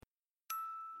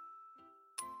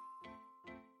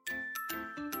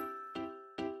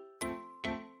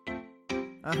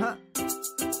I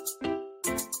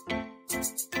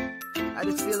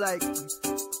just feel like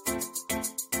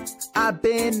I've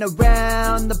been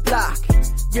around the block,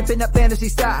 ripping up fantasy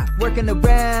stock, working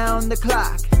around the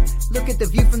clock. Look at the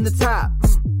view from the top.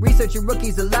 Researching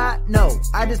rookies a lot? No,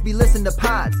 I just be listening to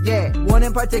pods. Yeah, one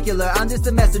in particular, I'm just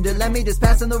a messenger. Let me just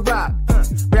pass on the rock.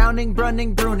 Browning,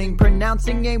 brunning, pruning,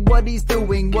 pronouncing ain't what he's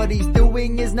doing. What he's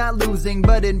doing is not losing,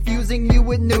 but infusing you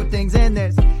with new things. And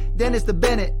there's Dennis the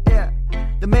Bennett, yeah.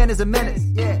 The man is a menace,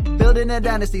 yeah. Building a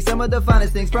dynasty, some of the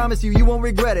finest things. Promise you, you won't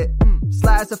regret it.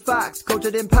 Sly as a fox,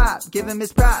 cultured in pop. Give him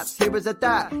his props. Here is a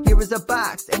thought, here is a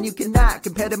box. And you cannot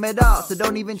compare them at all, so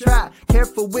don't even try.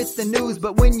 Careful with the news,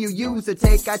 but when you use a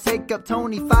take, I take up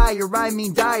Tony Fire. I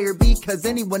mean Dyer, because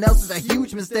anyone else is a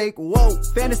huge mistake. Whoa.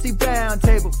 Fantasy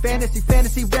Roundtable, fantasy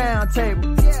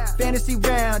Roundtable. Yeah. Fantasy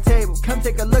Roundtable, come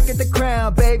take a look at the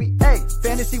crown, baby. Hey,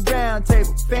 Fantasy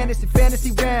Roundtable,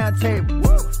 fantasy Roundtable.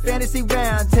 Woo. Fantasy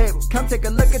Roundtable, come take a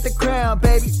look at the crown,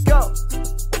 baby. Go.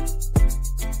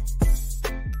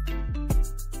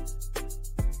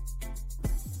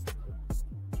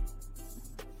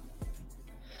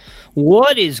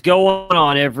 What is going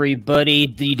on, everybody?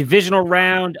 The divisional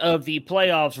round of the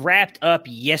playoffs wrapped up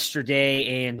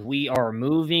yesterday, and we are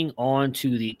moving on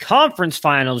to the conference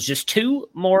finals. Just two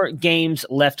more games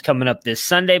left coming up this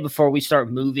Sunday before we start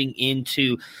moving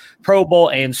into Pro Bowl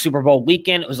and Super Bowl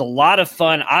weekend. It was a lot of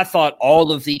fun. I thought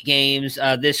all of the games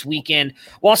this weekend,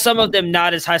 while some of them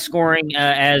not as high scoring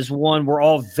as one, were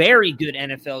all very good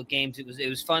NFL games. It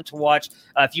was fun to watch.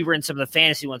 If you were in some of the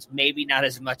fantasy ones, maybe not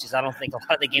as much, as I don't think a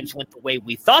lot of the games went the way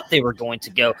we thought they were going to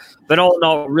go. But all in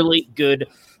all, really good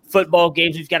football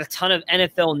games. We've got a ton of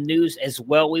NFL news as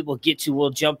well. We'll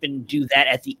jump in and do that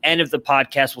at the end of the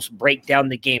podcast. We'll break down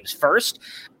the games first,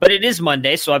 but it is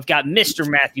Monday, so I've got Mr.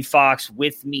 Matthew Fox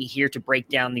with me here to break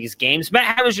down these games.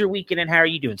 Matt, how was your weekend and how are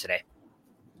you doing today?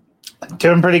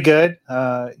 Doing pretty good.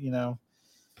 My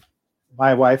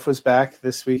wife was back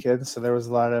this weekend, so there was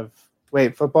a lot of,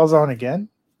 football's on again?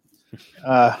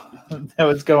 That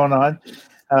was going on.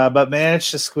 But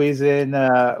managed to squeeze in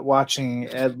watching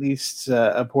at least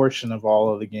a portion of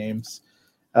all of the games.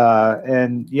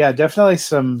 And yeah, definitely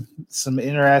some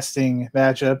interesting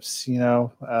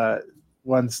matchups.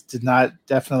 Ones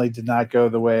definitely did not go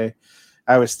the way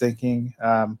I was thinking.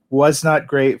 Was not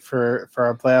great for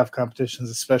our playoff competitions,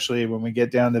 especially when we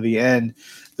get down to the end,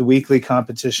 the weekly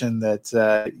competition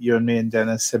that you and me and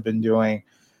Dennis have been doing.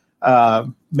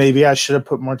 Maybe I should have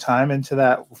put more time into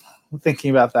that,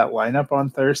 thinking about that lineup on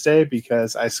Thursday,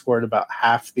 because I scored about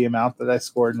half the amount that I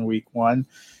scored in week one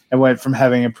and went from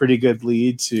having a pretty good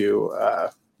lead to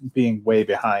being way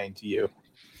behind you.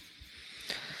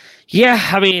 Yeah,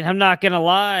 I mean, I'm not going to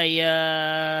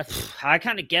lie. I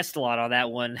kind of guessed a lot on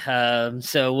that one.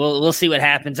 So we'll see what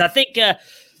happens. I think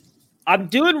I'm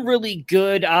doing really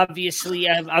good. Obviously,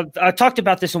 I've talked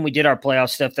about this when we did our playoff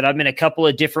stuff, that I'm in a couple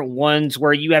of different ones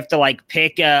where you have to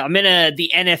pick. I'm in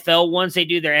the NFL ones. They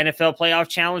do their NFL playoff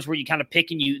challenge where you kind of pick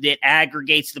and it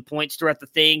aggregates the points throughout the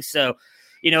thing. So,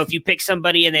 if you pick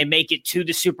somebody and they make it to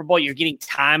the Super Bowl, you're getting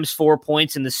times 4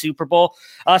 points in the Super Bowl.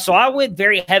 So I went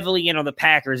very heavily in on the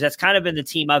Packers. That's kind of been the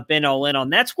team I've been all in on.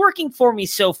 That's working for me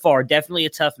so far. Definitely a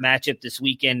tough matchup this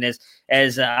weekend.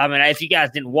 If you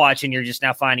guys didn't watch and you're just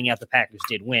now finding out the Packers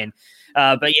did win.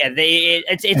 But yeah,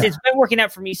 it's been working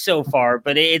out for me so far.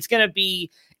 But it's going to be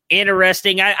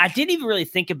interesting. I didn't even really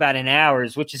think about in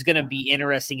hours, which is going to be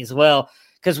interesting as well,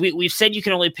 because we've said you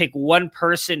can only pick one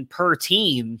person per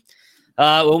team.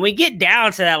 When we get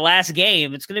down to that last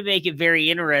game, it's going to make it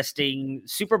very interesting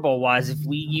Super Bowl wise if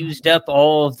we used up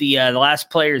all of the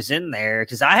last players in there,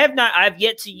 because I've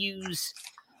yet to use.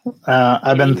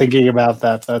 I've been thinking about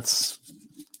that. Thought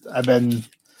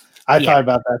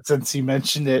about that since you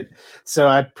mentioned it. So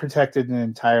I protected an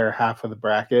entire half of the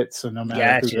bracket. So no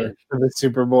matter who for the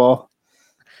Super Bowl.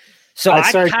 So I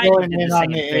started going in on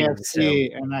the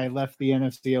AFC, and I left the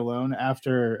NFC alone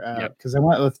after because I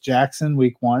went with Jackson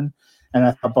week one. And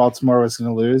I thought Baltimore was going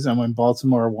to lose. And when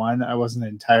Baltimore won, I wasn't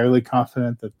entirely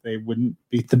confident that they wouldn't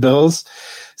beat the Bills.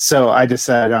 So I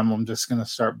decided I'm just going to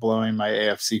start blowing my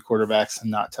AFC quarterbacks and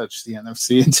not touch the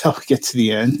NFC until we get to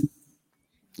the end.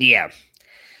 Yeah.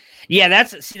 Yeah,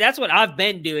 that's what I've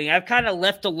been doing. I've kind of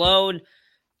left alone.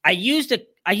 I used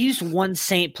one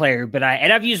Saint player, but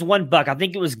I've used one Buck. I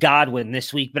think it was Godwin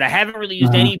this week, but I haven't really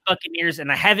used any Buccaneers,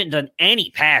 and I haven't done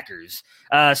any Packers.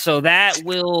 So that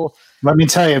will. Let me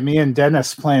tell you, me and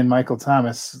Dennis playing Michael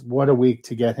Thomas. What a week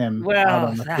to get him out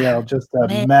on the field! Just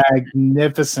a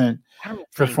magnificent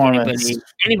performance.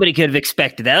 Anybody could have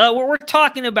expected that. We're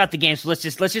talking about the game, so let's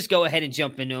just go ahead and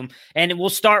jump into them, and we'll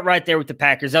start right there with the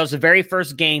Packers. That was the very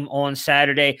first game on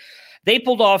Saturday. They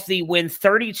pulled off the win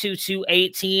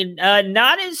 32-18.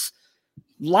 Not as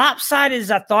lopsided as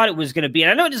I thought it was going to be.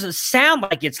 And I know it doesn't sound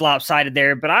like it's lopsided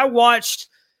there, but I watched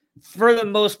for the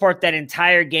most part that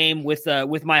entire game with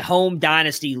my home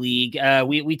dynasty league.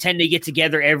 We tend to get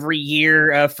together every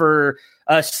year for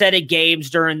a set of games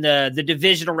during the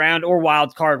divisional round or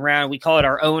wild card round. We call it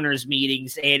our owners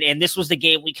meetings. And this was the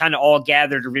game we kind of all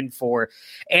gathered in for.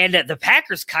 And the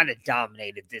Packers kind of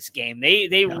dominated this game.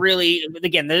 They really,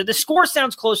 again, the score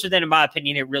sounds closer than, in my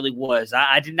opinion, it really was.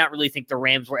 I did not really think the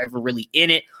Rams were ever really in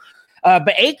it.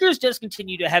 But Akers does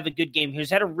continue to have a good game.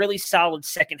 He's had a really solid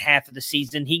second half of the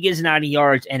season. He gets 90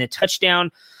 yards and a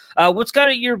touchdown. What's kind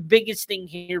of your biggest thing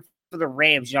here for the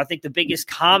Rams? I think the biggest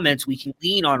comments we can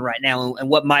lean on right now and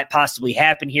what might possibly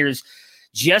happen here is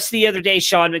just the other day,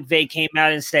 Sean McVay came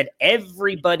out and said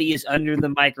everybody is under the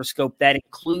microscope. That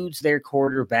includes their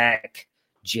quarterback,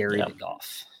 Jared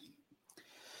Goff.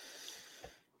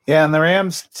 Yeah, and the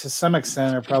Rams, to some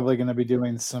extent, are probably going to be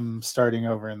doing some starting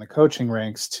over in the coaching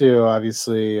ranks, too.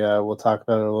 Obviously, we'll talk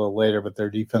about it a little later, but their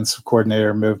defensive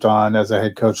coordinator moved on as a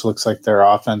head coach. Looks like their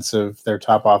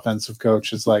top offensive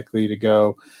coach is likely to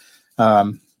go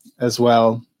as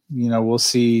well. We'll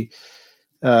see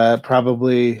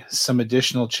probably some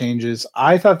additional changes.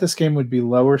 I thought this game would be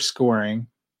lower scoring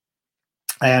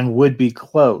and would be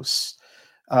close.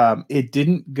 It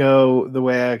didn't go the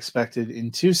way I expected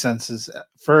in two senses.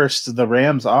 First, the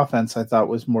Rams offense I thought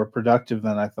was more productive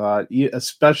than I thought,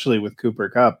 especially with Cooper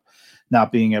Kupp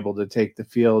not being able to take the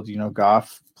field.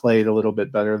 Goff played a little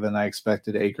bit better than I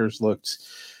expected. Akers looked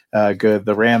good.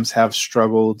 The Rams have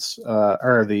struggled,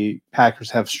 or the Packers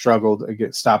have struggled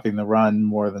against stopping the run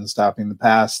more than stopping the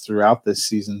pass throughout this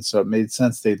season. So it made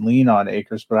sense they'd lean on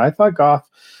Akers, but I thought Goff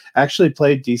actually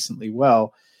played decently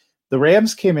well. The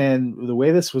Rams came in, the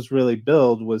way this was really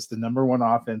billed was the number one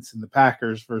offense in the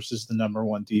Packers versus the number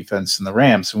one defense in the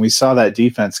Rams. And we saw that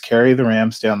defense carry the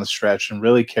Rams down the stretch and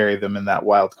really carry them in that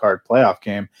wild card playoff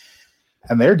game.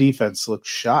 And their defense looked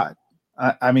shot.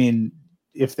 I mean,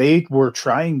 if they were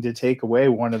trying to take away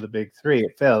one of the big three,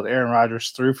 it failed. Aaron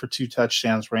Rodgers threw for 2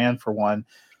 touchdowns, ran for 1.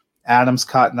 Adams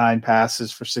caught 9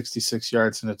 passes for 66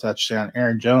 yards and a touchdown.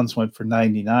 Aaron Jones went for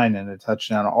 99 and a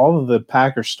touchdown. All of the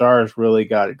Packer stars really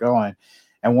got it going.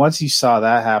 And once you saw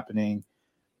that happening,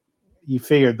 you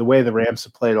figured the way the Rams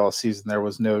have played all season, there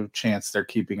was no chance they're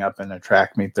keeping up in a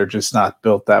track meet. They're just not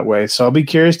built that way. So I'll be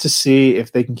curious to see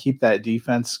if they can keep that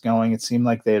defense going. It seemed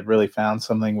like they had really found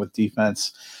something with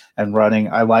defense and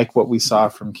running. I like what we saw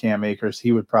from Cam Akers.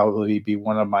 He would probably be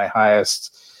one of my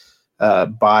highest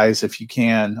buys, if you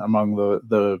can, among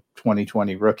the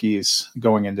 2020 rookies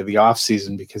going into the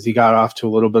offseason, because he got off to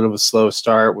a little bit of a slow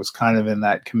start, was kind of in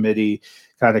that committee,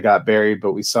 kind of got buried,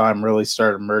 but we saw him really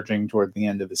start emerging toward the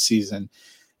end of the season.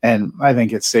 And I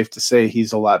think it's safe to say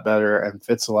he's a lot better and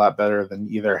fits a lot better than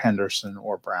either Henderson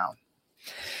or Brown.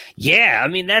 Yeah, I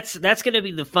mean, that's going to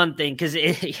be the fun thing because,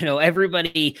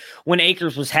 everybody, when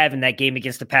Akers was having that game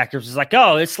against the Packers, was like,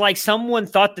 oh, it's like someone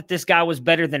thought that this guy was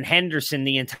better than Henderson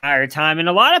the entire time. And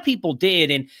a lot of people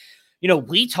did. And,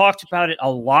 we talked about it a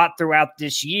lot throughout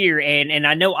this year. And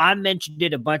I know I mentioned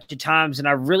it a bunch of times, and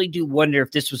I really do wonder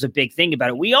if this was a big thing about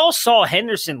it. We all saw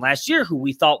Henderson last year, who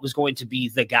we thought was going to be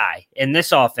the guy in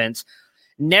this offense.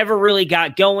 Never really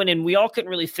got going, and we all couldn't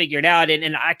really figure it out.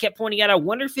 And I kept pointing out, I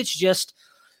wonder if it's just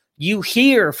you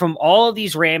hear from all of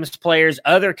these Rams players,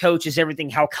 other coaches,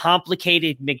 everything, how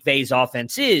complicated McVay's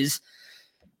offense is.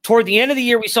 Toward the end of the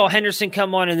year, we saw Henderson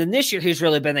come on, and then this year he's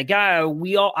really been the guy.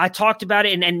 I talked about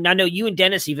it, and I know you and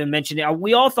Dennis even mentioned it.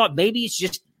 We all thought maybe it's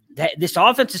just that this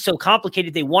offense is so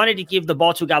complicated. They wanted to give the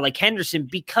ball to a guy like Henderson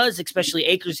because especially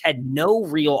Akers had no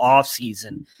real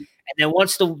offseason. And then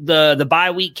once the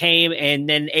bye week came and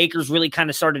then Akers really kind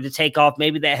of started to take off,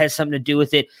 maybe that has something to do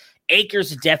with it.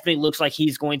 Akers definitely looks like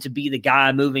he's going to be the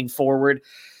guy moving forward.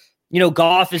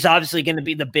 Goff is obviously going to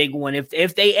be the big one.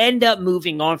 If they end up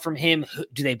moving on from him,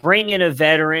 do they bring in a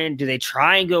veteran? Do they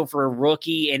try and go for a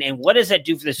rookie? And what does that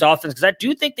do for this offense? Because I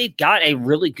do think they've got a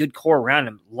really good core around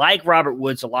him, like Robert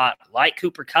Woods a lot, like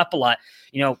Cooper Kupp a lot.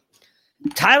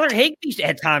 Tyler Higbee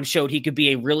at times showed he could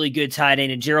be a really good tight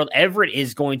end, and Gerald Everett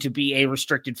is going to be a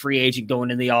restricted free agent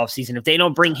going in the offseason. If they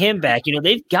don't bring him back,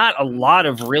 they've got a lot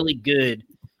of really good.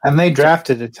 And they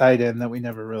drafted a tight end that we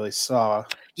never really saw.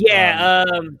 Yeah,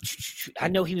 I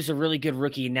know he was a really good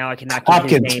rookie. And now I cannot get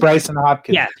Hopkins, his name. Bryson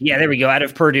Hopkins. Yeah, there we go. Out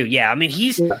of Purdue. Yeah, I mean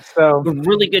he's a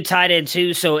really good tight end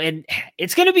too. So, and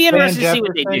it's going to be interesting to see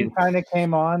what they do. Kind of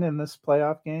came on in this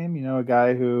playoff game. A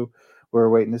guy who we're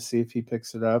waiting to see if he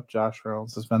picks it up. Josh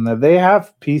Reynolds has been there. They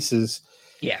have pieces.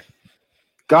 Yeah,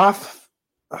 Goff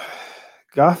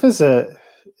is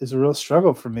is a real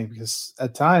struggle for me because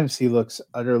at times he looks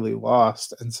utterly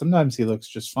lost and sometimes he looks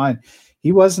just fine.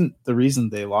 He wasn't the reason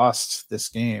they lost this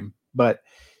game, but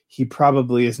he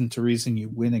probably isn't the reason you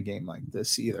win a game like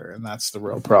this either. And that's the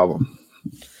real problem.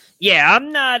 Yeah,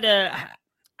 I'm not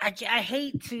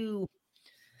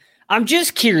I'm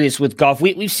just curious with Goff.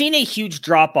 We've seen a huge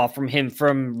drop-off from him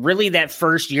from really that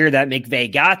first year that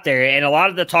McVay got there. And a lot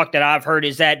of the talk that I've heard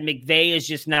is that McVay has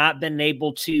just not been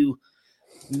able to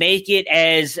make it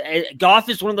as Goff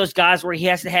is one of those guys where he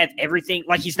has to have everything.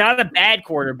 Like, he's not a bad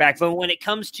quarterback, but when it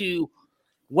comes to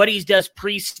what he does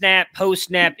pre-snap,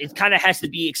 post-snap, it kind of has to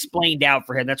be explained out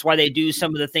for him. That's why they do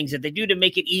some of the things that they do to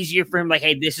make it easier for him. Like,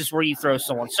 hey, this is where you throw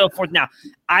so on and so forth. Now,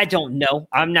 I don't know.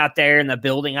 I'm not there in the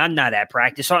building. I'm not at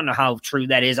practice. I don't know how true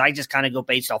that is. I just kind of go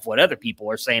based off what other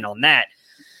people are saying on that.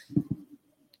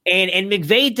 And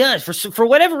McVay does. For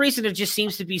whatever reason, it just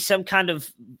seems to be some kind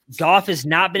of Goff has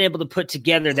not been able to put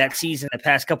together that season the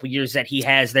past couple of years that he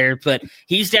has there. But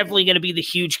he's definitely going to be the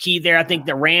huge key there. I think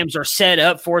the Rams are set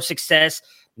up for success.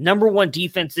 Number one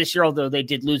defense this year, although they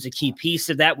did lose a key piece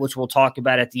of that, which we'll talk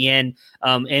about at the end,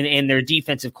 and their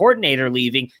defensive coordinator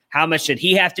leaving. How much should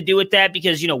he have to do with that?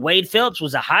 Because, Wade Phillips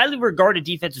was a highly regarded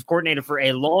defensive coordinator for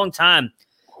a long time.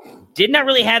 Did not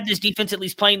really have this defense at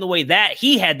least playing the way that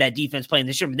he had that defense playing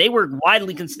this year. They were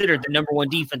widely considered the number one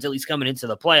defense, at least coming into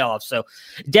the playoffs. So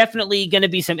definitely going to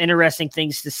be some interesting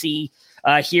things to see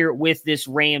here with this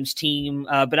Rams team.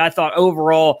 But I thought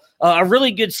overall a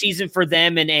really good season for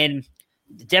them and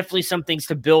definitely some things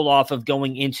to build off of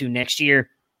going into next year.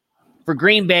 For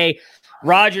Green Bay,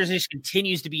 Rodgers just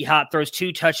continues to be hot, throws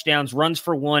 2 touchdowns, runs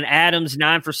for 1. Adams,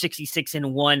 9 for 66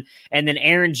 and 1. And then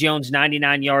Aaron Jones,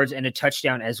 99 yards and a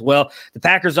touchdown as well. The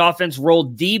Packers offense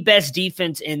rolled the best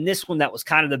defense in this one. That was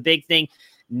kind of the big thing.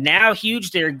 Now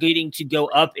huge, they're getting to go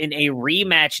up in a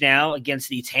rematch now against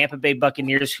the Tampa Bay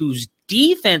Buccaneers, whose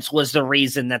defense was the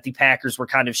reason that the Packers were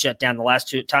kind of shut down the last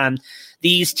 2 times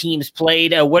these teams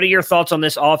played. What are your thoughts on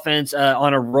this offense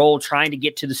on a roll trying to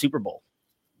get to the Super Bowl?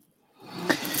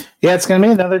 Yeah, it's going to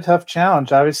be another tough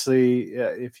challenge. Obviously,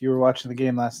 if you were watching the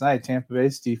game last night, Tampa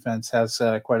Bay's defense has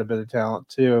quite a bit of talent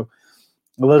too.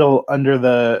 A little under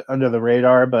the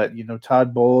radar, but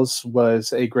Todd Bowles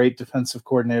was a great defensive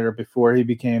coordinator before he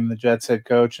became the Jets head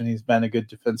coach, and he's been a good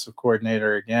defensive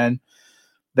coordinator again.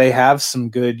 They have some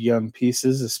good young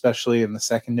pieces, especially in the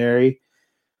secondary.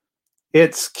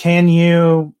 It's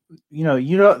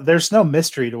there's no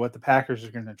mystery to what the Packers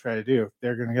are going to try to do.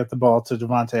 They're going to get the ball to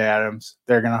Devontae Adams.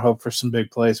 They're going to hope for some big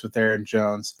plays with Aaron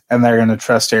Jones, and they're going to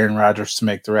trust Aaron Rodgers to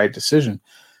make the right decision.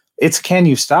 It's can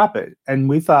you stop it? And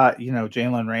we thought,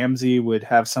 Jalen Ramsey would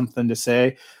have something to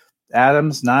say.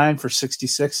 Adams, 9 for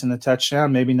 66 and a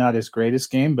touchdown. Maybe not his greatest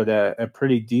game, but a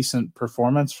pretty decent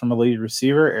performance from a lead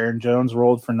receiver. Aaron Jones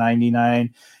rolled for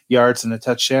 99 yards and a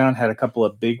touchdown, had a couple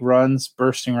of big runs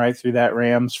bursting right through that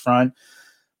Rams front.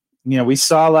 We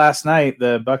saw last night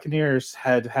the Buccaneers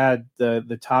had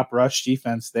the top rush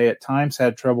defense. They at times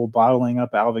had trouble bottling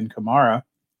up Alvin Kamara.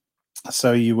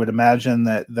 So you would imagine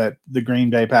that the Green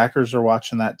Bay Packers are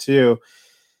watching that too.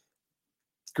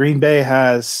 Green Bay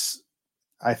has,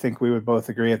 I think we would both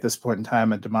agree at this point in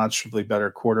time, a demonstrably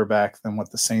better quarterback than what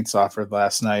the Saints offered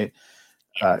last night.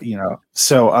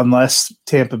 So unless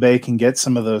Tampa Bay can get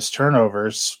some of those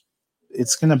turnovers,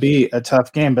 it's going to be a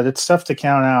tough game, but it's tough to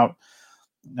count out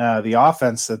the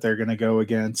offense that they're going to go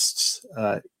against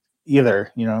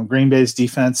either. Green Bay's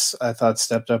defense, I thought,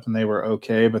 stepped up and they were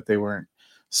okay, but they weren't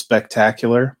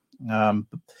spectacular.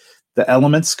 The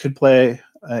elements could play,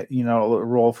 a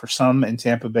role for some in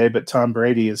Tampa Bay, but Tom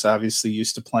Brady is obviously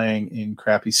used to playing in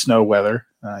crappy snow weather.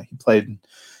 He played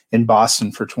in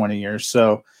Boston for 20 years.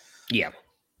 So yeah,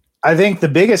 I think the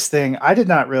biggest thing I did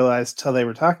not realize till they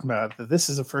were talking about it, that this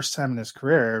is the first time in his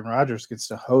career Aaron Rodgers gets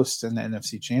to host an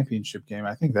NFC Championship game.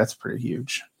 I think that's pretty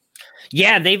huge.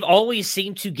 Yeah, they've always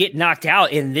seemed to get knocked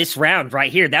out in this round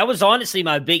right here. That was honestly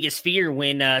my biggest fear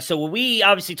when we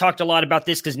obviously talked a lot about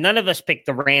this because none of us picked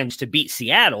the Rams to beat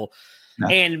Seattle. No.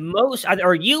 And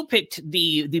you picked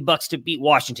the Bucs to beat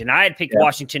Washington. I had picked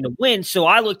Washington to win. So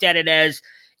I looked at it as,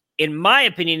 in my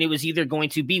opinion, it was either going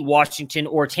to be Washington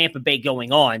or Tampa Bay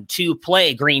going on to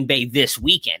play Green Bay this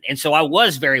weekend. And so I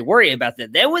was very worried about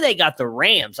that. Then when they got the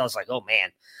Rams, I was like, oh man.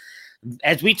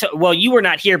 As you were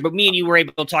not here, but me and you were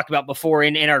able to talk about before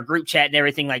in our group chat and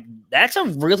everything, like that's a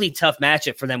really tough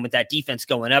matchup for them with that defense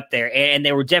going up there. And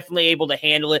they were definitely able to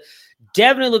handle it.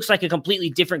 Definitely looks like a completely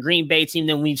different Green Bay team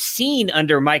than we've seen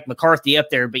under Mike McCarthy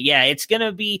up there. But yeah, it's going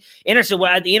to be interesting.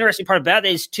 The interesting part about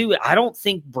it is too, I don't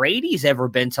think Brady's ever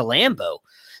been to Lambeau.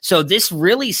 So this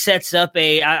really sets up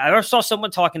I saw someone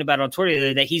talking about it on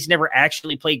Twitter that he's never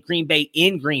actually played Green Bay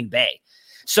in Green Bay.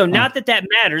 So not that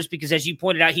matters because, as you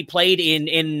pointed out, he played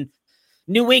in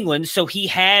New England, so he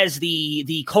has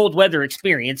the cold weather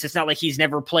experience. It's not like he's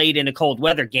never played in a cold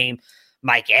weather game.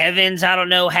 Mike Evans, I don't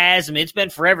know, has. I mean, it's been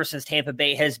forever since Tampa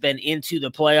Bay has been into the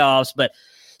playoffs, but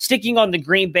sticking on the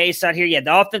Green Bay side here,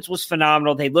 the offense was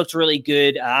phenomenal. They looked really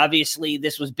good. Obviously,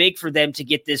 this was big for them to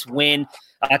get this win,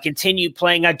 continue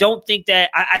playing. I don't think that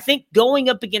 – I think going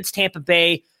up against Tampa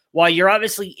Bay, while you're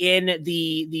obviously in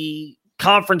the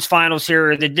conference finals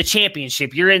here, the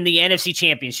championship, you're in the NFC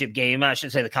championship game. I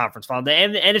shouldn't say the conference final, the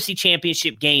NFC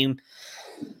championship game.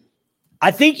 I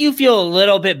think you feel a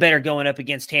little bit better going up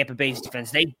against Tampa Bay's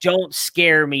defense. They don't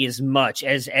scare me as much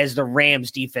as the Rams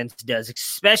defense does,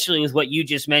 especially with what you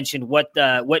just mentioned, what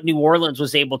New Orleans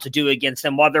was able to do against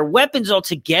them. While their weapons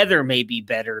altogether may be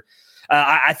better,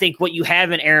 I think what you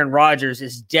have in Aaron Rodgers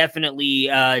is definitely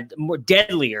more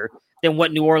deadlier than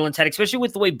what New Orleans had, especially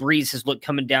with the way Breeze has looked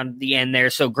coming down to the end there.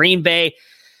 So Green Bay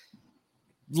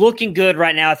looking good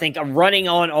right now. I think I'm running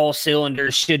on all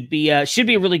cylinders. Should be a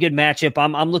really good matchup.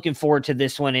 I'm looking forward to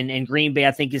this one. And Green Bay,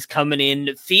 I think, is coming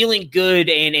in feeling good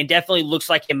and definitely looks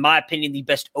like, in my opinion, the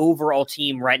best overall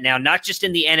team right now, not just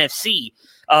in the NFC,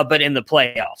 but in the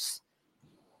playoffs.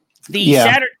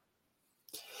 Saturday.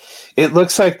 It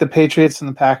looks like the Patriots and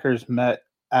the Packers met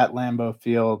at Lambeau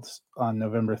Field on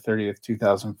November 30th,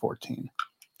 2014.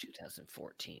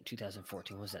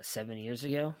 2014. Was that 7 years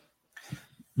ago?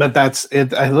 But that's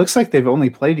it. It looks like they've only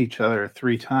played each other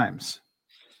 3 times.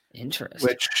 Interesting.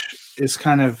 Which is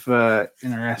kind of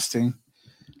interesting.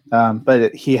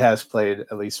 But he has played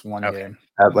at least one game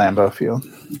at Lambeau Field.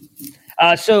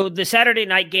 So the Saturday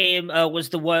night game was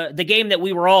the game that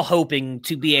we were all hoping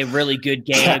to be a really good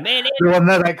game. The one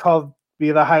that I called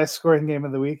be the highest scoring game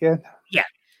of the weekend. Yeah.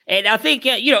 And I think,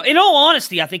 in all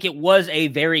honesty, I think it was a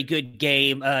very good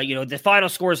game. The final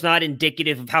score is not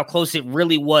indicative of how close it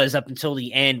really was up until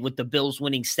the end, with the Bills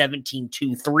winning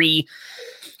 17-3.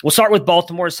 We'll start with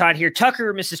Baltimore's side here.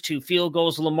 Tucker misses 2 field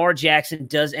goals. Lamar Jackson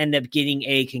does end up getting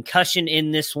a concussion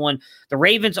in this one. The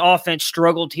Ravens offense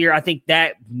struggled here. I think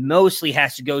that mostly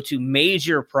has to go to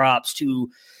major props to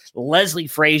Leslie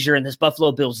Frazier and this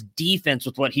Buffalo Bills defense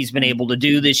with what he's been able to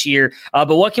do this year.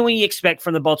 But what can we expect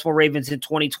from the Baltimore Ravens in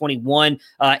 2021?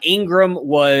 Ingram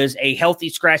was a healthy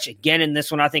scratch again in this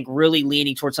one. I think really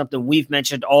leaning towards something we've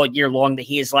mentioned all year long, that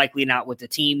he is likely not with the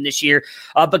team this year.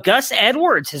 But Gus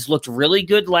Edwards has looked really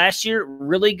good last year,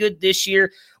 really good this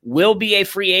year, will be a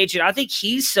free agent. I think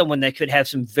he's someone that could have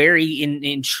some very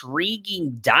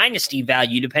intriguing dynasty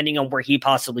value depending on where he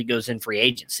possibly goes in free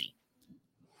agency.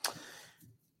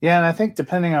 Yeah, and I think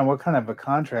depending on what kind of a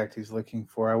contract he's looking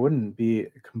for, I wouldn't be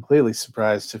completely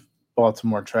surprised if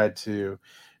Baltimore tried to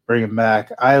bring him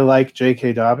back. I like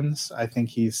J.K. Dobbins. I think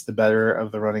he's the better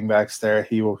of the running backs there.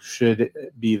 He should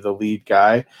be the lead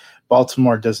guy.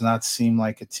 Baltimore does not seem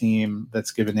like a team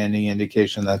that's given any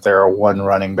indication that they're a one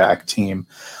running back team.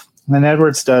 And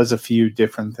Edwards does a few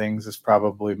different things. Is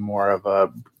probably more of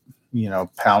a,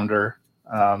 pounder.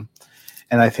 And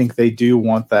I think they do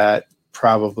want that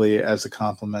probably as a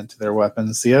complement to their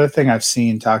weapons. The other thing I've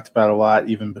seen talked about a lot,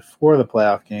 even before the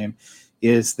playoff game,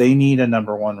 is they need a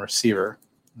number 1 receiver.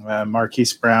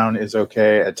 Marquise Brown is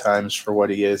okay at times for what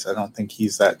he is. I don't think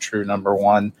he's that true number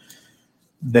 1.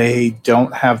 They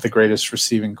don't have the greatest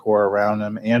receiving core around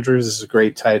him. Andrews is a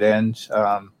great tight end,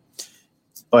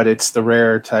 but it's the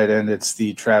rare tight end. It's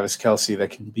the Travis Kelce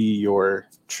that can be your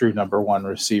true number 1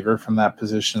 receiver from that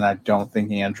position. I don't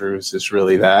think Andrews is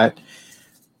really that.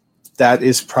 That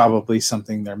is probably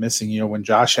something they're missing. When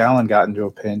Josh Allen got into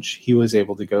a pinch, he was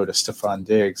able to go to Stephon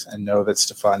Diggs and know that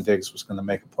Stephon Diggs was going to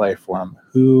make a play for him.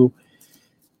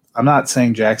 I'm not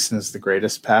saying Jackson is the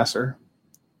greatest passer,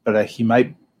 but he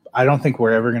might. I don't think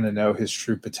we're ever going to know his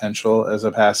true potential as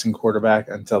a passing quarterback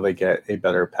until they get a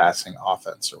better passing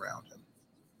offense around him.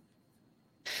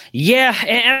 Yeah,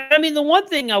 and I mean, the one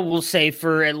thing I will say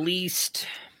for at least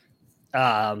 –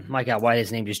 my God, why did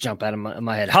his name just jump out of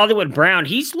my head? Hollywood Brown.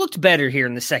 He's looked better here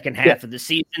in the second half of the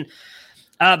season.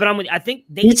 But I think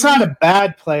he's not a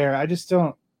bad player. I just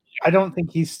don't. I don't think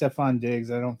he's Stephon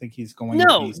Diggs. I don't think he's going to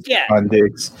be Stephon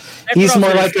Diggs. He's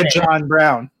more like a John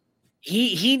Brown.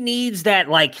 He needs that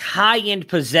like high-end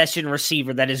possession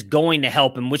receiver that is going to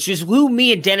help him, which is who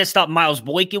me and Dennis thought Miles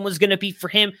Boykin was going to be for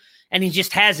him. And he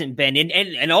just hasn't been. And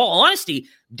in all honesty,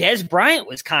 Dez Bryant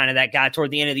was kind of that guy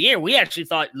toward the end of the year. We actually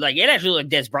thought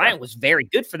Dez Bryant was very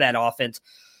good for that offense.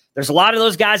 There's a lot of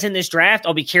those guys in this draft.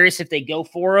 I'll be curious if they go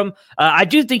for him. I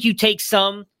do think you take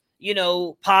some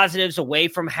positives away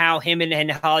from how him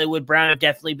and Hollywood Brown have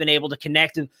definitely been able to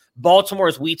connect. And Baltimore,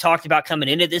 as we talked about coming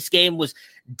into this game, was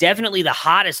definitely the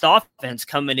hottest offense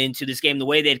coming into this game, the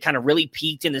way they'd kind of really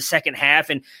peaked in the second half.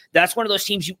 And that's one of those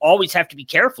teams you always have to be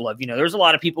careful of. There's a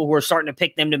lot of people who are starting to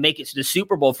pick them to make it to the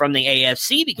Super Bowl from the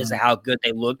AFC because of how good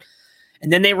they looked.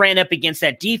 And then they ran up against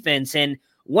that defense. And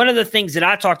one of the things that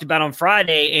I talked about on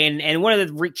Friday, and one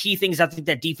of the key things I think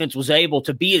that defense was able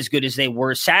to be as good as they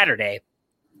were Saturday,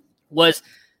 was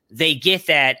they get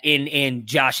that in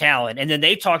Josh Allen. And then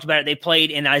they talked about it. They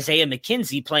played in Isaiah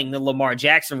McKenzie playing the Lamar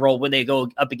Jackson role when they go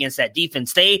up against that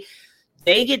defense. They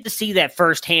get to see that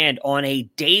firsthand on a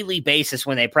daily basis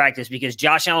when they practice, because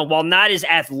Josh Allen, while not as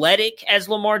athletic as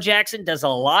Lamar Jackson, does a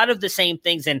lot of the same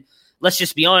things. And let's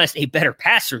just be honest, a better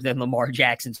passer than Lamar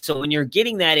Jackson. So when you're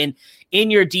getting that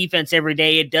in your defense every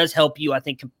day, it does help you, I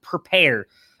think, to prepare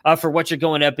for what you're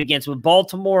going up against. With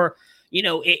Baltimore,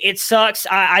 it sucks.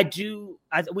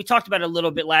 We talked about it a little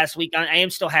bit last week. I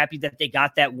am still happy that they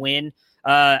got that win.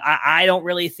 I don't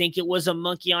really think it was a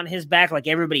monkey on his back like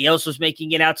everybody else was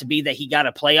making it out to be, that he got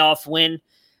a playoff win.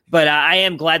 But I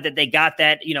am glad that they got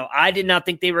that. I did not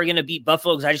think they were going to beat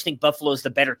Buffalo, because I just think Buffalo is the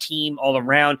better team all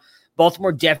around.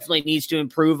 Baltimore definitely needs to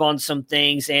improve on some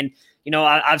things. And,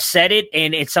 I've said it,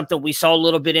 and it's something we saw a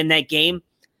little bit in that game.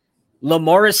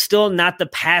 Lamar is still not the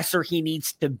passer he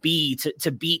needs to be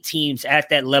to beat teams at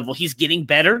that level. He's getting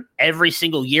better every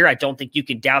single year. I don't think you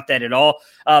can doubt that at all.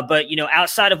 But,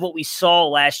 outside of what we saw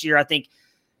last year, I think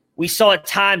we saw at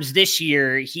times this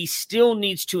year, he still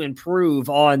needs to improve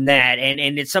on that.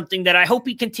 And it's something that I hope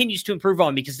he continues to improve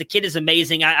on, because the kid is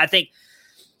amazing. I think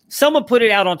someone put it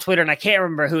out on Twitter, and I can't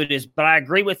remember who it is, but I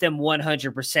agree with them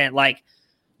 100%. Like,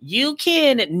 you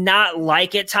can not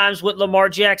like at times what Lamar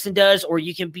Jackson does, or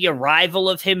you can be a rival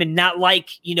of him and not like,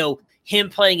 him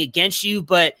playing against you.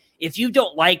 But if you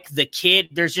don't like the kid,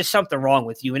 there's just something wrong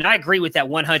with you. And I agree with that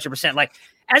 100%. Like,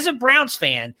 as a Browns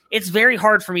fan, it's very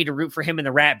hard for me to root for him and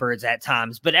the Ratbirds at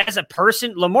times. But as a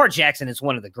person, Lamar Jackson is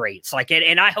one of the greats. Like,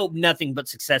 and I hope nothing but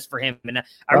success for him. And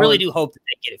I really do hope that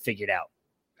they get it figured out.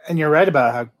 And you're right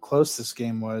about how close this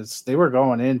game was. They were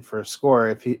going in for a score.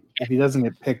 If he doesn't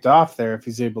get picked off there, if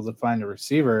he's able to find a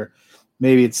receiver,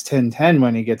 maybe it's 10-10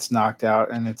 when he gets knocked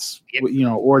out. And it's,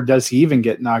 or does he even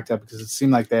get knocked out? Because it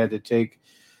seemed like they had to take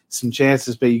some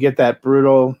chances. But you get that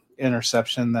brutal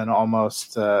interception, then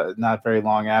almost not very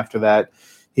long after that,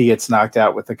 he gets knocked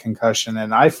out with a concussion.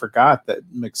 And I forgot that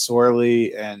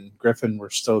McSorley and Griffin were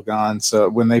still gone. So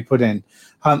when they put in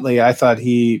Huntley, I thought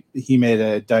he made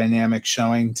a dynamic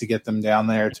showing to get them down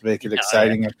there to make it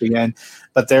exciting at the end.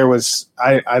 But there was,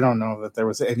 I don't know that there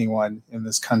was anyone in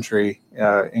this country,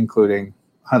 including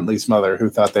Huntley's mother, who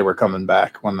thought they were coming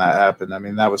back when that happened. I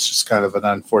mean, that was just kind of an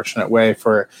unfortunate way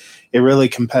for a really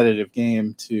competitive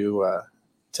game to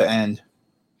end.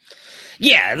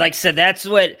 Yeah, like I said, that's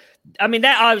what – I mean,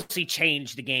 that obviously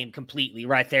changed the game completely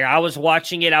right there. I was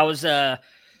watching it. I was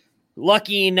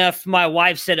lucky enough, my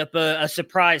wife set up a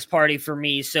surprise party for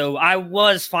me, so I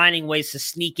was finding ways to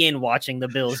sneak in watching the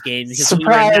Bills game, because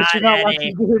surprise,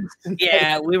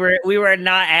 we were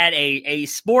not at a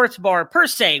sports bar per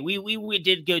se. We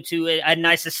did go to a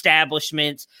nice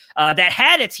establishment that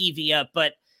had a TV up,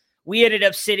 but we ended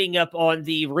up sitting up on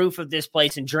the roof of this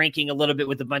place and drinking a little bit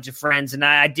with a bunch of friends. And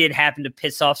I did happen to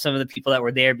piss off some of the people that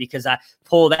were there, because I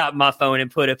pulled out my phone and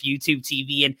put up YouTube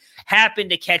TV and happened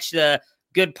to catch the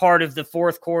good part of the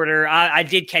fourth quarter. I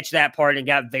did catch that part and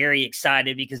got very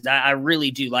excited, because I really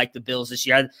do like the Bills this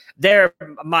year. They're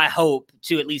my hope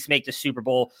to at least make the Super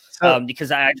Bowl,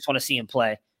 because I just want to see them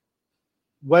play.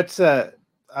 What's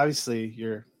obviously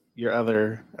your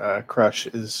other crush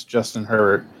is Justin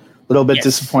Herbert. A little bit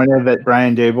disappointed that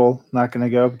Brian Dable not going to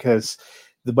go, because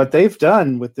what they've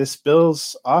done with this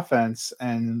Bills offense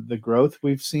and the growth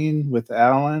we've seen with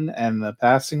Allen and the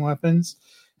passing weapons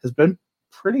has been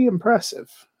pretty impressive.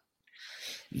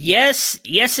 Yes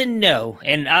and no.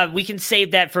 And we can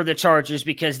save that for the Chargers,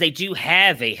 because they do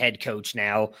have a head coach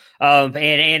now.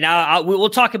 We'll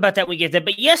talk about that when we get there.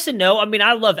 But yes and no. I mean,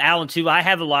 I love Allen too. I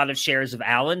have a lot of shares of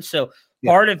Allen. So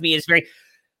part of me is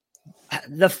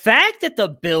the fact that the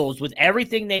Bills, with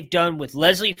everything they've done with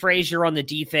Leslie Frazier on the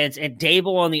defense and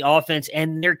Dable on the offense,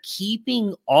 and they're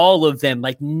keeping all of them.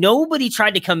 Like, nobody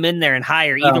tried to come in there and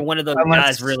hire either one of those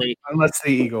guys, really. Unless the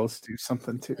Eagles do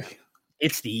something to you.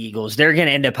 It's the Eagles. They're going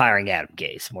to end up hiring Adam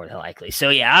Gase more than likely. So,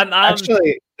 yeah. I'm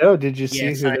actually, no, did you see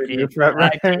who their new front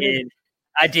runner?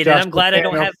 I did. And I'm glad I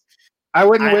don't have. I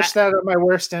wouldn't wish that on my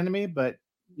worst enemy, but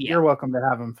you're welcome to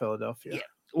have him, Philadelphia. Yeah.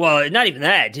 Well, not even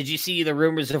that. Did you see the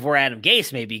rumors of where Adam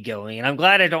Gase may be going? And I'm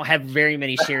glad I don't have very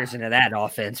many shares into that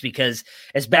offense, because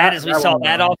as bad as we saw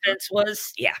that offense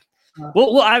was,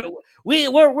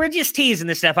 We're just teasing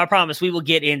this stuff. I promise we will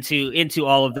get into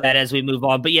all of that as we move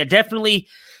on. But yeah, definitely,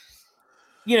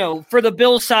 for the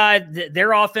Bills side,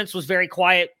 their offense was very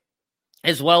quiet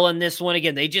as well in this one.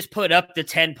 Again, they just put up the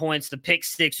 10 points. The pick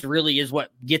six really is what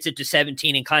gets it to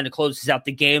 17 and kind of closes out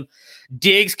the game.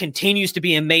 Diggs continues to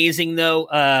be amazing,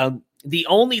 though. The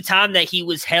only time that he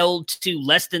was held to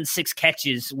less than 6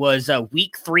 catches was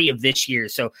week 3 of this year.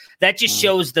 So that just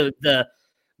shows the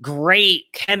great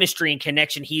chemistry and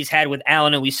connection he's had with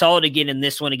Allen, and we saw it again in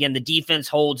this one. Again, the defense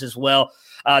holds as well.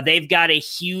 They've got a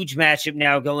huge matchup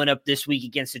now going up this week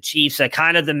against the Chiefs.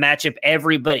 Kind of the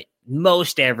matchup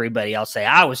most everybody, I'll say,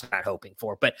 I was not hoping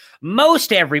for, but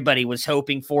most everybody was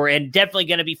hoping for, and definitely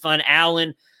going to be fun.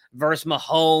 Allen versus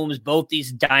Mahomes, both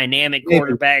these dynamic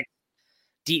quarterbacks.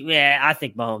 Yeah, I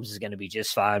think Mahomes is going to be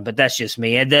just fine, but that's just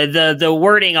me. And the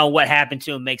wording on what happened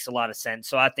to him makes a lot of sense,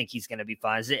 so I think he's going to be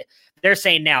fine. They're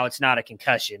saying now it's not a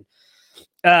concussion.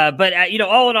 But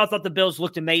all in all, I thought the Bills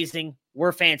looked amazing.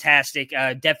 We're fantastic.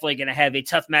 Definitely going to have a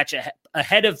tough match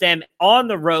ahead of them on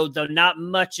the road, though not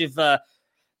much of a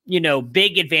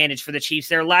big advantage for the Chiefs.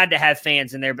 They're allowed to have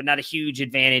fans in there, but not a huge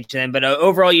advantage to them. But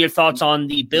overall, your thoughts on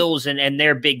the Bills and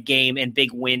their big game and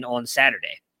big win on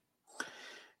Saturday?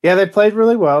 Yeah, they played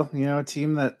really well. A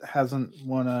team that hasn't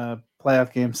won a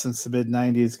playoff game since the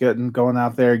mid-'90s, going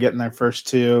out there, getting their first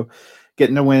 2,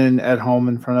 getting a win at home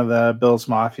in front of the Bills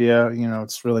Mafia.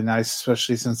 It's really nice,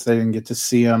 especially since they didn't get to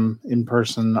see them in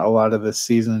person a lot of this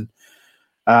season.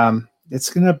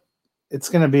 It's gonna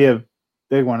be a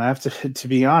big one. I have to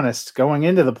be honest, going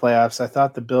into the playoffs, I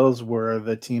thought the Bills were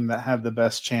the team that had the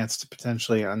best chance to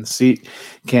potentially unseat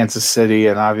Kansas City,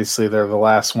 and obviously they're the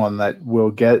last one that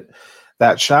will get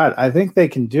that shot. I think they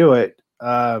can do it.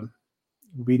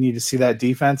 We need to see that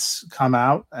defense come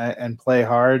out and play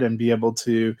hard and be able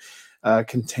to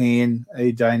contain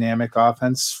a dynamic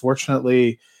offense.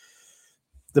 Fortunately,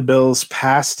 the Bills'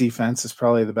 pass defense is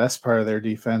probably the best part of their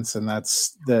defense, and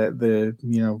that's the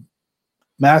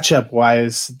matchup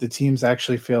wise, the teams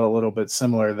actually feel a little bit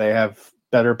similar. They have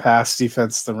better pass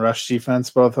defense than rush defense,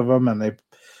 both of them, and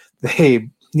they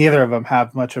neither of them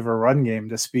have much of a run game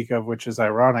to speak of, which is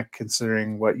ironic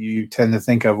considering what you tend to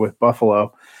think of with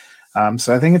Buffalo.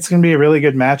 So I think it's going to be a really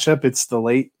good matchup. It's the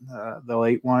late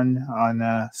one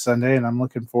on Sunday, and I'm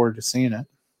looking forward to seeing it.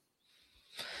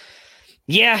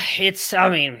 Yeah,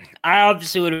 I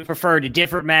obviously would have preferred a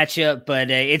different matchup,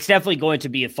 but it's definitely going to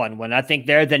be a fun one. I think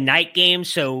they're the night game,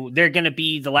 so they're going to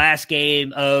be the last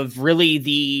game of really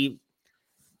the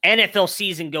NFL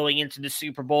season going into the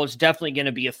Super Bowl. Is definitely going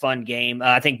to be a fun game.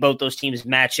 I think both those teams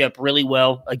match up really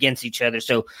well against each other,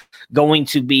 so going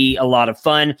to be a lot of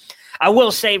fun. I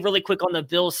will say really quick on the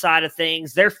Bills side of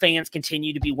things, their fans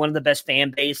continue to be one of the best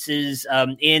fan bases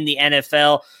in the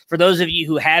NFL. For those of you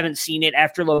who haven't seen it,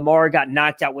 after Lamar got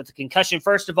knocked out with a concussion,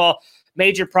 first of all,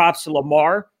 major props to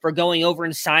Lamar for going over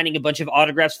and signing a bunch of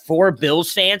autographs for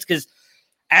Bills fans, because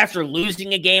after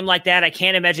losing a game like that, I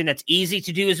can't imagine that's easy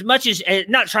to do. As much as,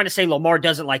 not trying to say Lamar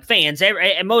doesn't like fans,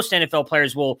 and most NFL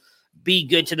players will be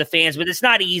good to the fans, but it's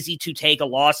not easy to take a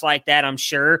loss like that, I'm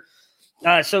sure.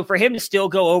 So for him to still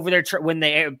go over there when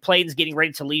the plane's getting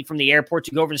ready to leave from the airport,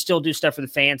 to go over and still do stuff for the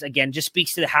fans, again, just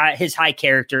speaks to his high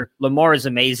character. Lamar is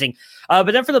amazing.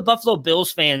 But then for the Buffalo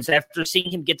Bills fans, after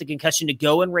seeing him get the concussion, to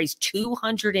go and raise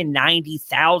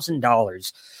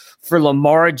 $290,000 for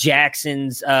Lamar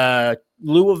Jackson's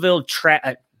Louisville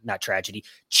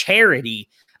charity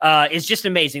is just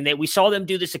amazing. That we saw them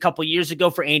do this a couple years ago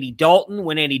for Andy Dalton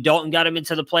when Andy Dalton got him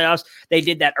into the playoffs. They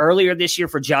did that earlier this year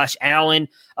for Josh Allen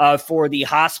for the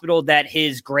hospital that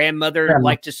his grandmother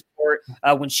liked to support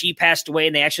when she passed away,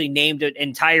 and they actually named an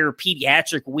entire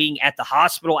pediatric wing at the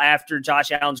hospital after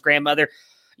Josh Allen's grandmother.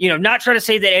 Not trying to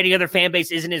say that any other fan base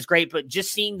isn't as great, but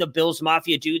just seeing the Bills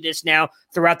Mafia do this now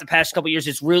throughout the past couple of years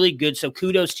is really good. So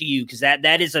kudos to you, because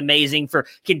that is amazing for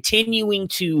continuing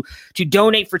to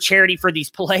donate for charity for these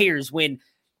players when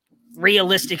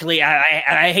realistically,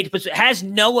 I hate to put it, has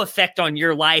no effect on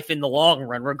your life in the long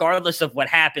run, regardless of what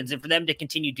happens. And for them to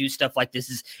continue to do stuff like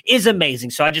this is amazing.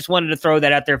 So I just wanted to throw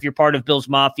that out there. If you're part of Bills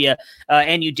Mafia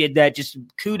and you did that, just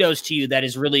kudos to you. That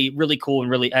is really, really cool and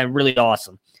really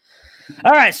awesome.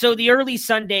 All right, so the early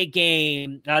Sunday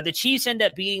game, the Chiefs end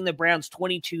up beating the Browns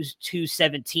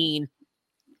 22-17.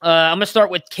 I'm going to start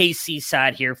with KC's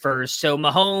side here first. So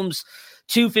Mahomes,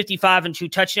 255 and 2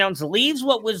 touchdowns, leaves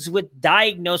what was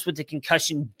diagnosed with the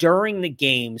concussion during the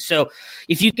game. So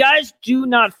if you guys do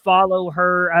not follow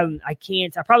her, I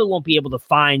probably won't be able to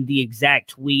find the exact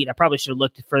tweet. I probably should have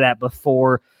looked for that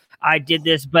before I did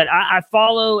this, but I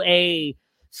follow a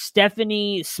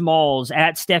Stephanie Smalls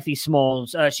at Steffi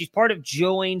Smalls. She's part of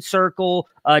Join Circle,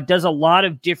 does a lot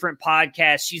of different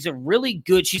podcasts. She's a really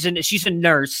good, she's a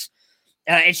nurse.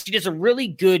 And she does a really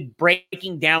good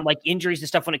breaking down like injuries and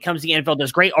stuff when it comes to the NFL,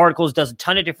 does great articles, does a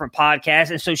ton of different podcasts.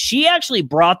 And so she actually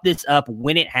brought this up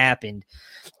when it happened.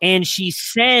 And she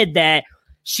said that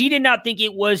she did not think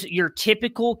it was your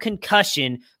typical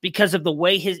concussion because of the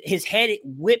way his head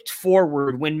whipped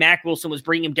forward when Mack Wilson was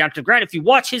bringing him down to the ground. If you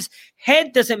watch, his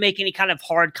head doesn't make any kind of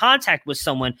hard contact with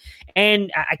someone.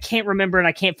 And I can't remember, and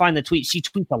I can't find the tweet. She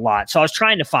tweets a lot, so I was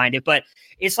trying to find it. But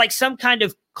it's like some kind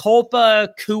of culpa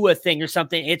cua thing or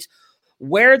something. It's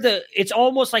where it's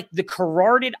almost like the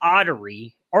carotid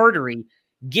artery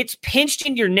gets pinched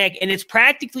in your neck, and it's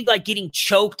practically like getting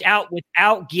choked out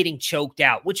without getting choked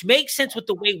out, which makes sense with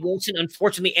the way Wilson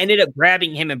unfortunately ended up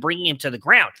grabbing him and bringing him to the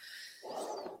ground.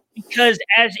 Because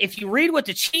if you read what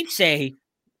the Chiefs say,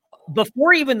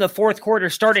 before even the fourth quarter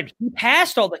started, he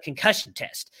passed all the concussion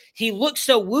tests. He looked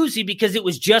so woozy because it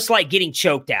was just like getting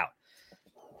choked out.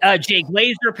 Jay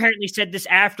Glazer apparently said this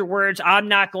afterwards. I'm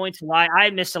not going to lie. I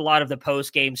missed a lot of the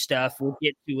post-game stuff. We'll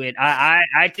get to it.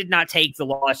 I did not take the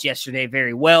loss yesterday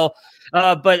very well.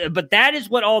 But that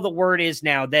is what all the word is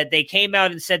now, that they came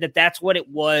out and said that that's what it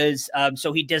was.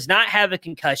 So he does not have a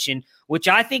concussion, which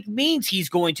I think means he's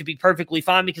going to be perfectly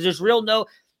fine because there's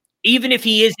even if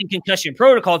he is in concussion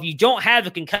protocol, if you don't have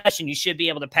a concussion, you should be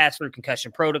able to pass through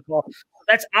concussion protocol.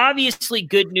 That's obviously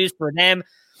good news for them.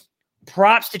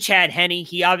 Props to Chad Henne.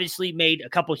 He obviously made a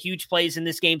couple huge plays in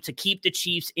this game to keep the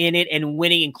Chiefs in it and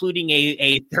winning, including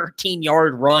a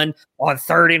 13-yard run on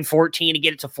 3rd and 14 to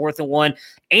get it to 4th and 1.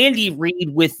 Andy Reid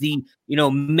with the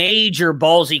major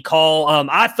ballsy call.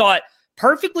 I thought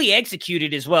perfectly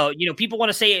executed as well. People want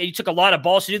to say he took a lot of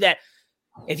balls to do that.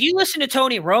 If you listen to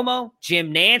Tony Romo,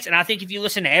 Jim Nantz, and I think if you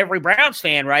listen to every Browns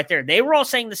fan right there, they were all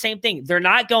saying the same thing. They're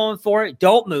not going for it.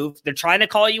 Don't move. They're trying to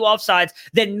call you offsides.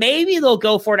 Then maybe they'll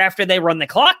go for it after they run the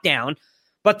clock down,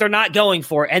 but they're not going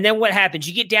for it. And then what happens?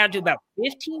 You get down to about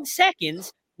 15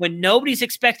 seconds when nobody's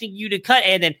expecting you to cut,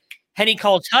 and then Henne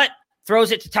calls hut,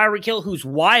 throws it to Tyreek Hill, who's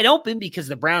wide open because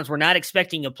the Browns were not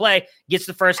expecting a play, gets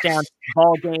the first down,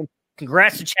 ball game.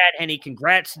 Congrats to Chad Henne.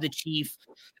 Congrats to the Chief.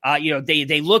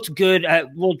 They looked good.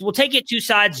 We'll take it two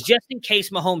sides just in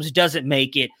case Mahomes doesn't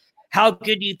make it. How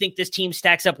good do you think this team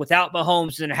stacks up without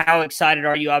Mahomes, and how excited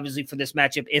are you, obviously, for this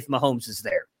matchup if Mahomes is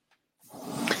there?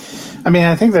 I mean,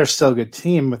 I think they're still a good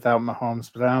team without Mahomes,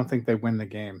 but I don't think they win the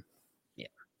game. Yeah.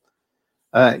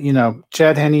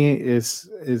 Chad Henne is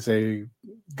a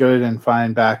good and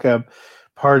fine backup.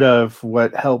 Part of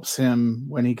what helps him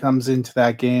when he comes into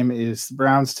that game is the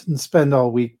Browns didn't spend all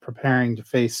week preparing to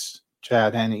face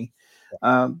Chad Henne.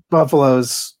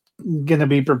 Buffalo's going to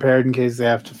be prepared in case they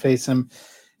have to face him.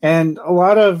 And a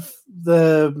lot of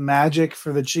the magic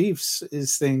for the Chiefs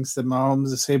is things that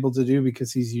Mahomes is able to do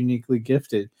because he's uniquely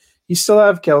gifted. You still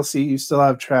have Kelsey. You still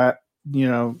have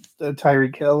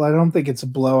Tyreek Hill. I don't think it's a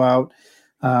blowout,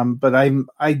 but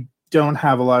I don't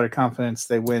have a lot of confidence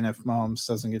they win if Mahomes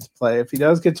doesn't get to play. If he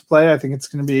does get to play, I think it's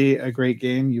going to be a great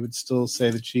game. You would still say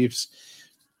the Chiefs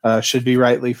should be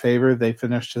rightly favored. They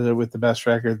finished it with the best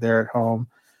record there at home.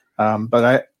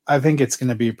 But I think it's going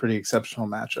to be a pretty exceptional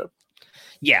matchup.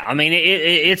 Yeah, I mean,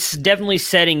 it's definitely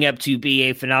setting up to be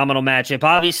a phenomenal matchup.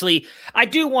 Obviously, I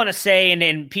do want to say,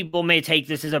 and people may take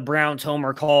this as a Browns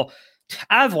homer call,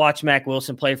 I've watched Mack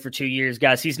Wilson play for 2 years,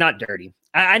 guys. He's not dirty.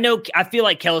 I feel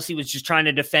like Kelsey was just trying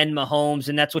to defend Mahomes,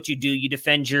 and that's what you do. You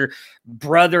defend your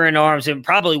brother in arms and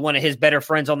probably one of his better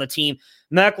friends on the team.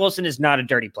 Mack Wilson is not a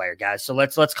dirty player, guys. So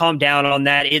let's calm down on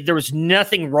that. There was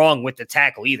nothing wrong with the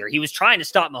tackle either. He was trying to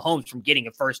stop Mahomes from getting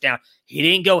a first down. He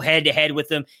didn't go head-to-head with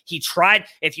him. He tried.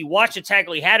 If you watch the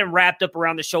tackle, he had him wrapped up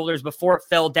around the shoulders before it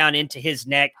fell down into his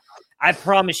neck. I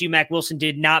promise you, Mack Wilson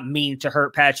did not mean to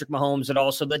hurt Patrick Mahomes at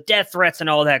all. So the death threats and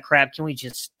all that crap, can we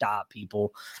just stop,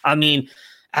 people? I mean,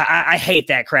 I hate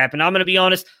that crap. And I'm going to be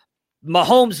honest,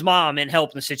 Mahomes' mom ain't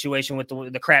helping the situation with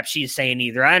the crap she's saying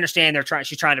either. I understand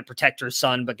she's trying to protect her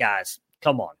son, but guys,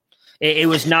 come on. It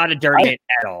was not a dirty hit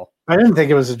at all. I didn't think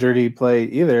it was a dirty play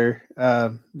either. I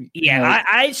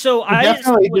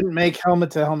definitely didn't make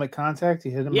helmet-to-helmet contact. He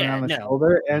hit him around the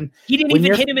shoulder. And he didn't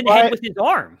even hit him in the head with his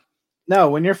arm. No,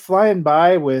 when you're flying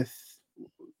by with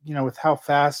how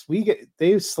fast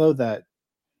they've slowed that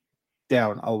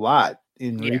down a lot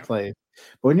in replay.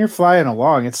 But when you're flying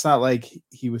along, it's not like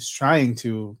he was trying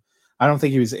to. I don't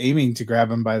think he was aiming to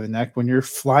grab him by the neck. When you're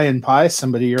flying by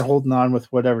somebody, you're holding on with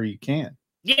whatever you can.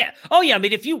 Yeah. Oh, yeah. I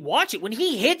mean, if you watch it, when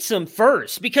he hits him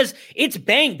first, because it's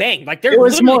bang, bang. Like they're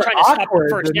literally trying to stop the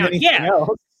first down. Yeah.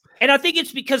 And I think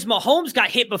it's because Mahomes got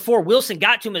hit before Wilson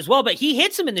got to him as well, but he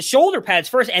hits him in the shoulder pads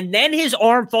first, and then his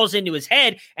arm falls into his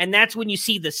head, and that's when you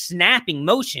see the snapping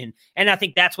motion. And I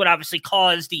think that's what obviously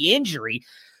caused the injury.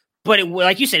 But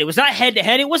like you said, it was not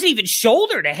head-to-head. It wasn't even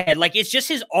shoulder-to-head. Like, it's just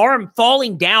his arm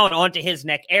falling down onto his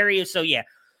neck area. So, yeah.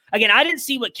 Again, I didn't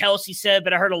see what Kelsey said,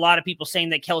 but I heard a lot of people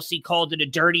saying that Kelsey called it a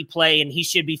dirty play and he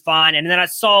should be fine. And then I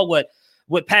saw what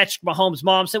Patrick Mahomes'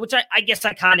 mom said, which I guess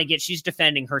I kind of get. She's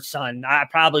defending her son. I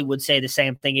probably would say the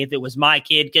same thing if it was my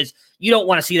kid, because you don't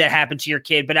want to see that happen to your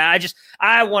kid. But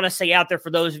I want to say out there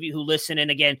for those of you who listen,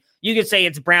 and again, you could say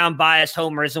it's Brown bias,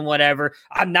 homerism, whatever.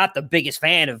 I'm not the biggest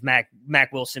fan of Mac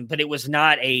Wilson, but it was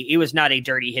not a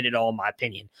dirty hit at all, in my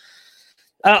opinion.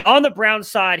 On the Browns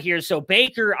side here, so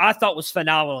Baker, I thought was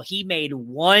phenomenal. He made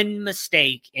one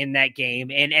mistake in that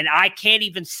game, and I can't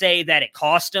even say that it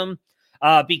cost him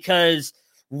because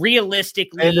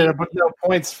realistically, ended up with no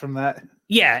points from that.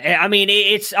 Yeah, I mean,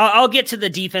 I'll get to the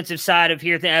defensive side of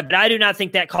here, but I do not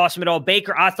think that cost him at all.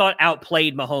 Baker, I thought,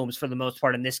 outplayed Mahomes for the most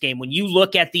part in this game. When you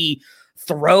look at the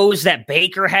throws that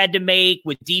Baker had to make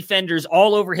with defenders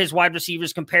all over his wide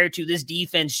receivers compared to this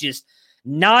defense just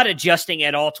not adjusting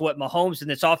at all to what Mahomes and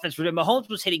this offense were doing. Mahomes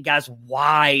was hitting guys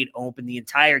wide open the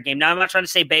entire game. Now, I'm not trying to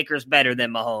say Baker's better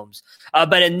than Mahomes,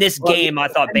 but in this game, I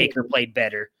thought Baker played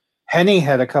better. Henny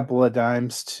had a couple of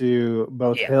dimes to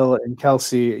both Hill and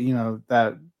Kelsey,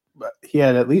 that he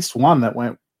had at least one that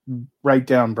went right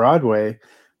down Broadway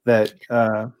that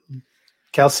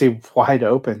Kelsey wide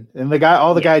open. And the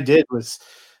guy did was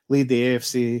lead the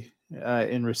AFC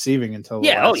in receiving until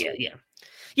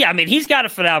Yeah, I mean, he's got a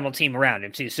phenomenal team around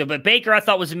him, too. So, but Baker, I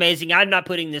thought, was amazing. I'm not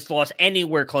putting this loss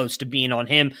anywhere close to being on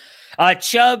him.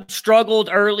 Chubb struggled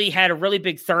early, had a really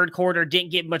big third quarter, didn't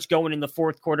get much going in the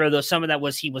fourth quarter, though some of that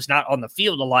was he was not on the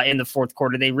field a lot in the fourth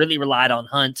quarter. They really relied on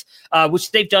Hunt,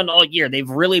 which they've done all year. They've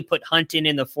really put Hunt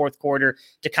in the fourth quarter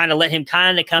to kind of let him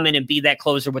kind of come in and be that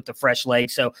closer with the fresh leg.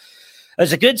 So, it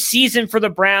was a good season for the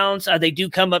Browns. They do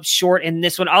come up short in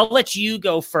this one. I'll let you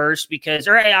go first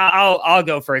I'll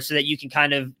go first so that you can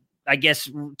kind of, I guess,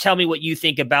 tell me what you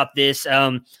think about this.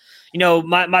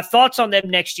 My thoughts on them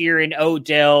next year in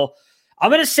Odell. I'm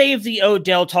going to save the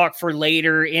Odell talk for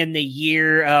later in the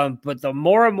year, but the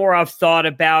more and more I've thought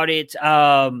about it,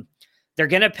 they're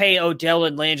going to pay Odell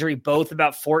and Landry both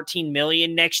about $14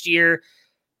 million next year.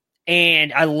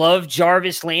 And I love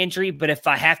Jarvis Landry, but if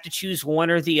I have to choose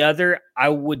one or the other, I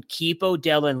would keep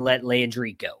Odell and let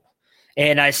Landry go.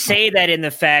 And I say that in the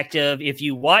fact of, if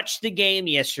you watched the game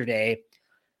yesterday,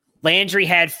 Landry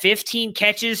had 15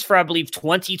 catches for, I believe,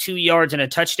 22 yards and a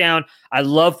touchdown. I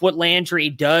love what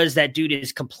Landry does. That dude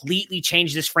has completely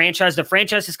changed this franchise. The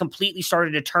franchise has completely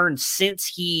started to turn since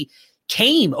he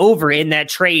came over in that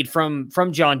trade from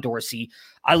John Dorsey.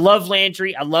 I love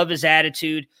Landry. I love his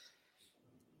attitude.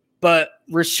 But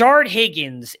Rashard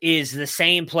Higgins is the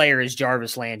same player as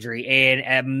Jarvis Landry,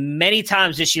 and many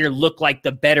times this year looked like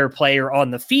the better player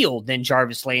on the field than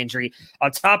Jarvis Landry.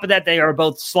 On top of that, they are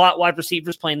both slot wide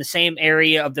receivers playing the same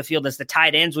area of the field as the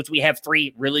tight ends, which we have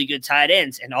three really good tight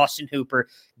ends, and Austin Hooper,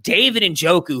 David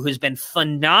Njoku, who's been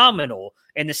phenomenal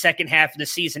in the second half of the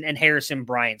season, and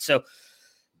Bryant. So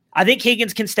I think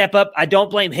Higgins can step up. I don't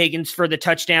blame Higgins for the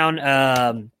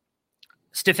touchdown.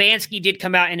 Stefanski did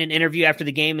come out in an interview after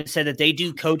the game and said that they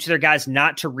do coach their guys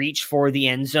not to reach for the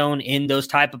end zone in those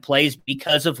type of plays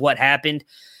because of what happened.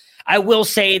 I will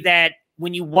say that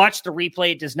when you watch the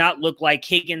replay, it does not look like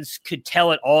Higgins could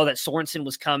tell at all that Sorensen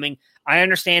was coming. I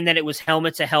understand that it was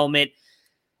helmet to helmet.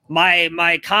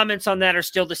 My comments on that are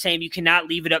still the same. You cannot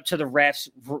leave it up to the refs.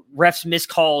 Refs miss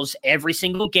calls every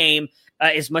single game.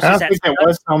 As much as that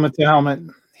was helmet to helmet.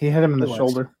 He hit him in the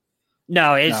shoulder.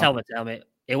 No, it's helmet to helmet.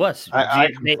 It was.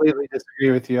 I completely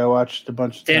disagree with you. I watched a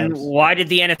bunch of times. Then why did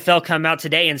the NFL come out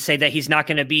today and say that he's not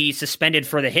going to be suspended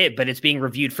for the hit, but it's being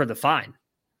reviewed for the fine?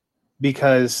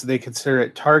 Because they consider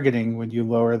it targeting when you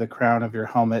lower the crown of your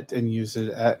helmet and use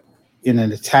it in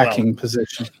an attacking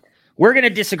position. We're going to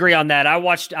disagree on that. I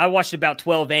watched about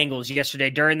 12 angles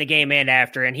yesterday during the game and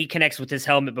after, and he connects with his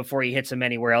helmet before he hits him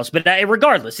anywhere else. But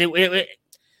regardless,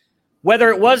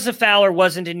 whether it was a foul or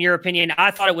wasn't, in your opinion,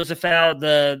 I thought it was a foul.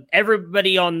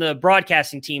 Everybody on the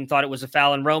broadcasting team thought it was a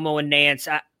foul, and Romo and Nance,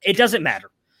 it doesn't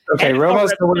matter. Okay,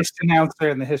 Romo's the worst announcer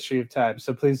in the history of time,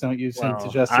 so please don't use him to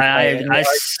justify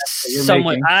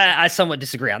I somewhat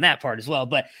disagree on that part as well.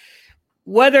 But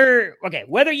whether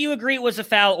you agree it was a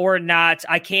foul or not,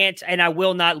 I can't and I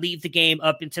will not leave the game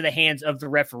up into the hands of the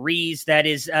referees. That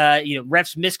is,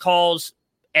 refs miss calls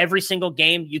every single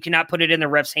game. You cannot put it in the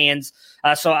ref's hands.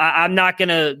 So I'm not going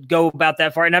to go about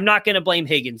that far, and I'm not going to blame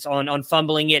Higgins on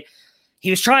fumbling it. he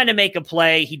was trying to make a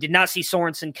play. He did not see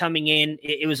Sorensen coming in.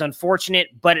 It was unfortunate,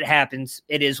 but it happens.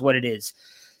 It is what it is.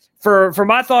 For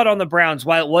my thought on the Browns,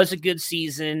 while it was a good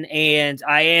season, and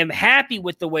I am happy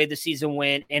with the way the season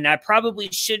went, and I probably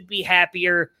should be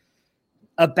happier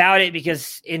about it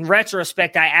because in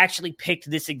retrospect, I actually picked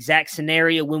this exact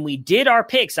scenario. When we did our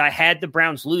picks, I had the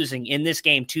Browns losing in this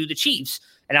game to the Chiefs,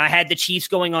 and I had the Chiefs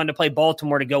going on to play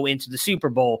Baltimore to go into the Super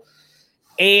Bowl.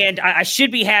 And I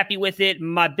should be happy with it.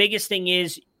 My biggest thing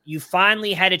is you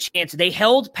finally had a chance. They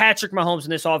held Patrick Mahomes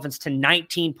in this offense to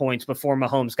 19 points before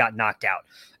Mahomes got knocked out.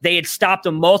 They had stopped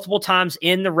them multiple times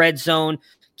in the red zone,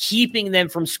 keeping them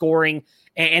from scoring,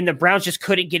 and the Browns just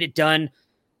couldn't get it done.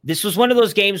 This was one of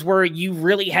those games where you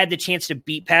really had the chance to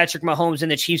beat Patrick Mahomes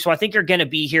and the Chiefs, so I think you're going to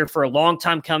be here for a long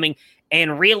time coming.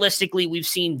 And realistically, we've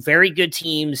seen very good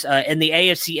teams in the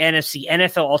AFC, NFC,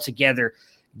 NFL altogether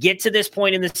get to this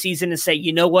point in the season and say,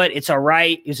 you know what, it's all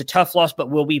right. It was a tough loss, but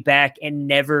we'll be back and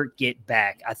never get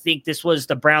back. I think this was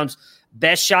the Browns'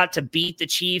 best shot to beat the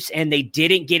Chiefs, and they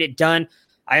didn't get it done.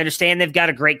 I understand they've got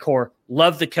a great core.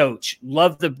 Love the coach.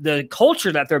 Love the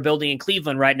culture that they're building in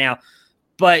Cleveland right now.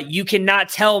 But you cannot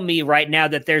tell me right now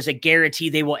that there's a guarantee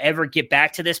they will ever get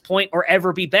back to this point or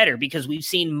ever be better, because we've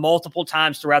seen multiple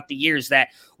times throughout the years that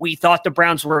we thought the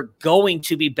Browns were going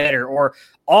to be better or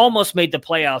almost made the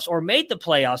playoffs or made the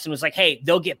playoffs and was like, hey,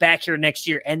 they'll get back here next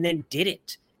year, and then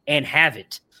didn't and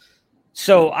haven't.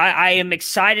 So I am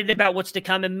excited about what's to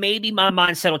come, and maybe my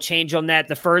mindset will change on that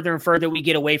the further and further we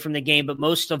get away from the game. But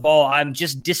most of all, I'm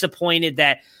just disappointed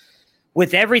that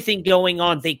with everything going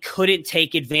on, they couldn't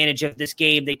take advantage of this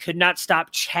game. They could not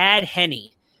stop Chad Henne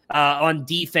on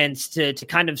defense to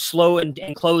kind of slow and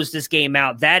close this game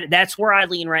out. That's where I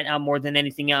lean right now more than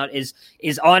anything else,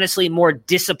 is honestly more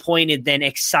disappointed than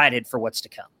excited for what's to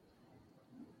come.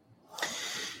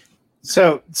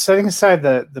 So setting aside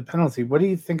the penalty, what do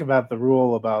you think about the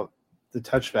rule about the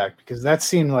touchback? Because that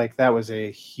seemed like that was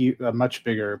a much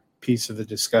bigger piece of the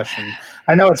discussion.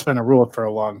 I know it's been a rule for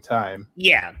a long time.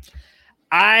 Yeah.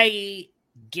 I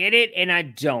get it and I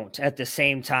don't at the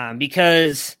same time,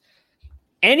 because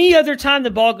any other time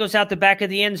the ball goes out the back of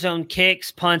the end zone,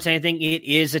 kicks, punts, anything, it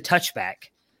is a touchback.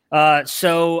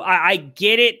 So I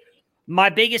get it. My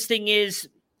biggest thing is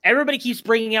everybody keeps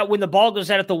bringing out when the ball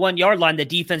goes out at the 1 yard line, the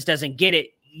defense doesn't get it.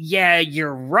 Yeah,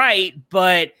 you're right,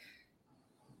 but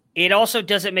it also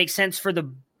doesn't make sense for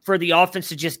the offense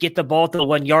to just get the ball at the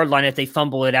 1 yard line if they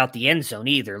fumble it out the end zone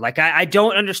either. Like, I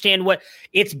don't understand what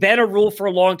 – it's been a rule for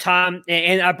a long time,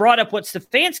 and I brought up what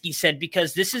Stefanski said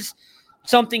because this is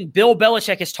something Bill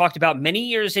Belichick has talked about many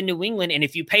years in New England, and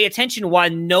if you pay attention why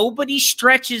nobody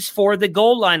stretches for the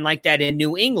goal line like that in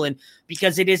New England,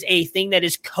 because it is a thing that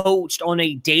is coached on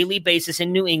a daily basis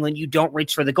in New England. You don't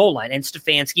reach for the goal line, and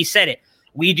Stefanski said it.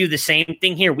 We do the same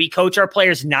thing here. We coach our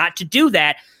players not to do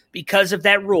that because of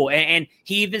that rule. And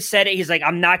he even said it. He's like,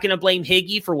 I'm not going to blame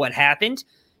Higgy for what happened.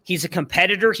 He's a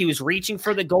competitor. He was reaching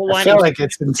for the goal line. I feel like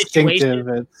it's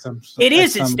instinctive. It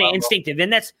is instinctive.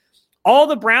 And that's all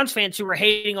the Browns fans who were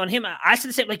hating on him. I said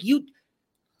the same, like,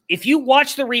 if you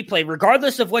watch the replay,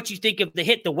 regardless of what you think of the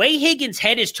hit, the way Higgins'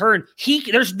 head is turned,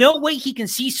 there's no way he can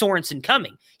see Sorensen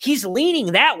coming. He's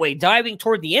leaning that way, diving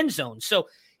toward the end zone. So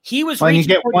he was when you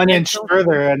get 1 inch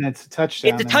further and it's a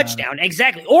touchdown. It's a touchdown,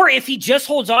 exactly. Or if he just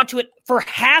holds on to it for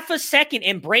half a second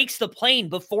and breaks the plane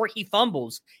before he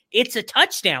fumbles, it's a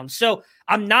touchdown. So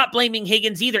I'm not blaming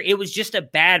Higgins either. It was just a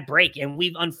bad break, and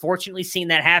we've unfortunately seen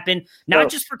that happen, not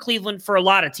just for Cleveland, for a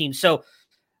lot of teams. So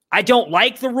I don't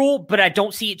like the rule, but I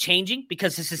don't see it changing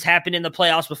because this has happened in the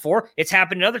playoffs before. It's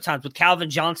happened at other times with Calvin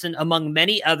Johnson, among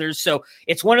many others. So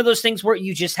it's one of those things where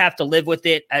you just have to live with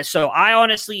it. So I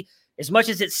honestly, as much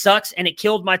as it sucks and it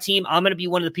killed my team, I'm going to be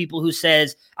one of the people who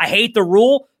says, I hate the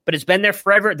rule, but it's been there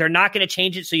forever. They're not going to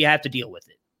change it, so you have to deal with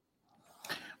it.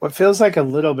 What feels like a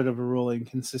little bit of a rule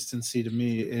inconsistency to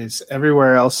me is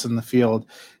everywhere else in the field,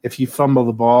 if you fumble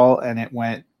the ball and it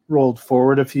rolled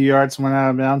forward a few yards and went out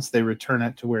of bounds, they return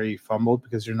it to where you fumbled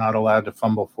because you're not allowed to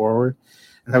fumble forward.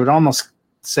 And I would almost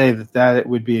say that it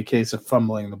would be a case of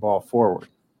fumbling the ball forward.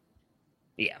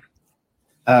 Yeah.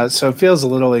 So it feels a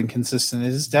little inconsistent. It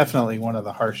is definitely one of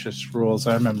the harshest rules.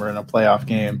 I remember in a playoff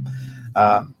game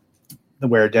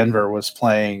where Denver was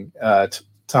playing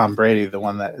Tom Brady, the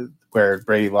one where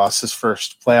Brady lost his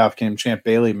first playoff game. Champ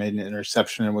Bailey made an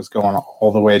interception and was going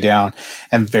all the way down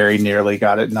and very nearly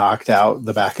got it knocked out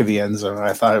the back of the end zone.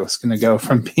 I thought it was going to go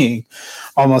from being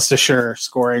almost a sure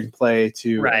scoring play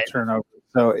to a turnover.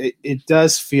 So it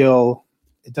does feel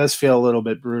a little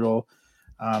bit brutal.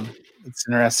 It's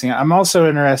interesting. I'm also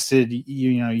interested,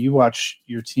 you watch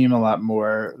your team a lot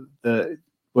more.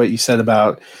 What you said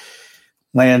about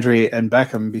Landry and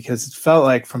Beckham, because it felt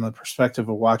like from the perspective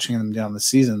of watching them down the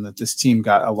season that this team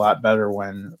got a lot better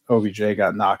when OBJ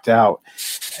got knocked out.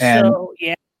 And so,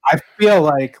 yeah. I feel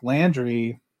like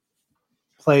Landry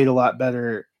played a lot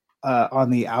better on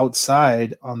the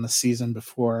outside on the season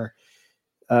before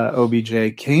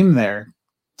OBJ came there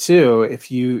too.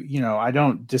 If I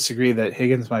don't disagree that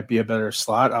Higgins might be a better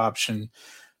slot option.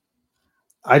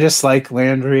 I just like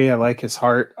Landry. I like his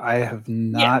heart. I have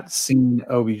not seen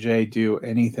OBJ do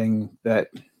anything that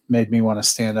made me want to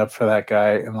stand up for that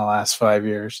guy in the last 5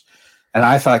 years. And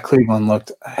I thought Cleveland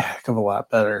looked a heck of a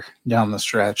lot better down the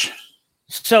stretch.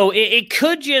 So it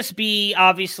could just be,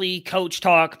 obviously, coach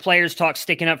talk, players talk,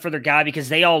 sticking up for their guy because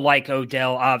they all like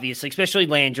Odell, obviously, especially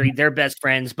Landry. They're best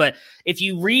friends. But if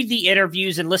you read the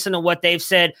interviews and listen to what they've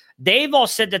all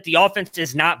said that the offense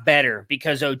is not better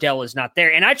because Odell is not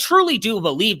there. And I truly do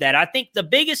believe that. I think the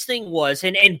biggest thing was,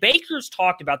 and Baker's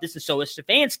talked about this, and so is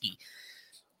Stefanski.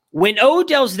 When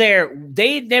Odell's there,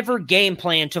 they never game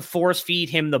plan to force feed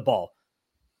him the ball.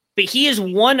 But he is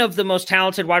one of the most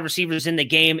talented wide receivers in the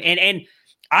game. And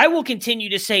I will continue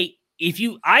to say,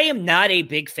 I am not a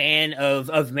big fan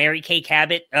of Mary Kay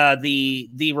Cabot,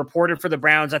 the reporter for the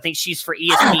Browns. I think she's for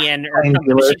ESPN or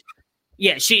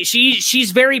something.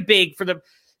 She's very big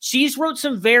she's wrote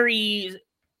some very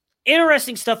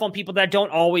interesting stuff on people that I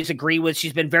don't always agree with.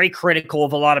 She's been very critical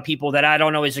of a lot of people that I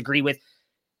don't always agree with.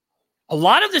 A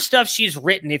lot of the stuff she's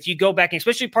written, if you go back, and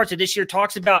especially parts of this year,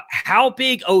 talks about how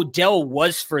big Odell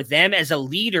was for them as a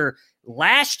leader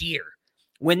last year,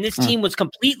 when this team was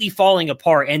completely falling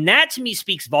apart. And that, to me,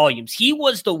 speaks volumes. He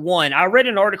was the one. I read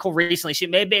an article recently, she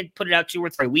may have put it out 2 or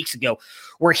 3 weeks ago,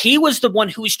 where he was the one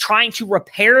who was trying to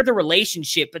repair the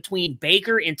relationship between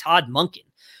Baker and Todd Monken,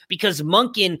 because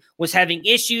Monken was having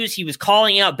issues. He was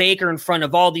calling out Baker in front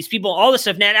of all these people, all this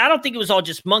stuff. Now, I don't think it was all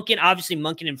just Monken. Obviously,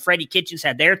 Monken and Freddie Kitchens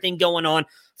had their thing going on.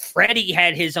 Freddie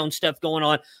had his own stuff going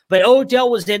on. But Odell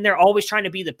was in there always trying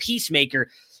to be the peacemaker.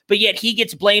 But yet he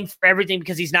gets blamed for everything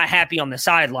because he's not happy on the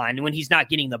sideline when he's not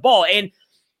getting the ball. And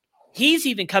he's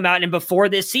even come out and before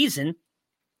this season,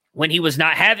 when he was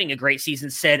not having a great season,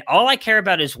 said, all I care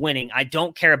about is winning. I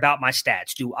don't care about my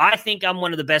stats. Do I think I'm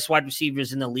one of the best wide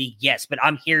receivers in the league? Yes, but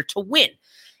I'm here to win.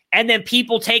 And then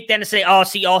people take that and say, oh,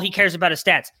 see, all he cares about is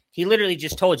stats. He literally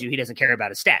just told you he doesn't care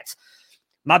about his stats.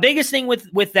 My biggest thing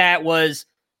with that was,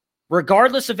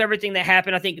 regardless of everything that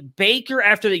happened, I think Baker,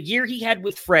 after the year he had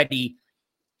with Freddie,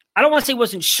 I don't want to say he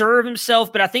wasn't sure of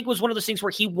himself, but I think it was one of those things where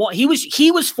he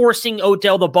was forcing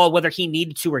Odell the ball whether he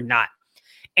needed to or not.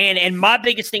 And my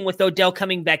biggest thing with Odell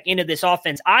coming back into this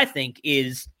offense, I think,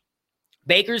 is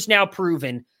Baker's now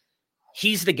proven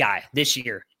he's the guy this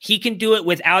year. He can do it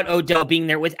without Odell being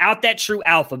there, without that true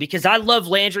alpha, because I love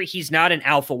Landry. He's not an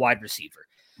alpha wide receiver.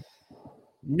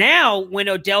 Now, when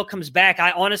Odell comes back,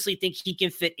 I honestly think he can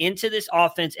fit into this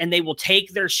offense and they will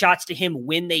take their shots to him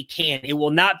when they can. It will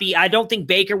not be, I don't think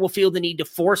Baker will feel the need to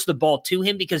force the ball to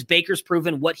him because Baker's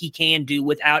proven what he can do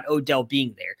without Odell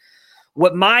being there.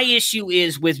 What my issue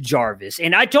is with Jarvis,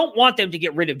 and I don't want them to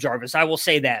get rid of Jarvis, I will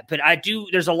say that, but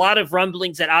there's a lot of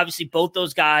rumblings that obviously both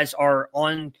those guys are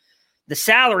on the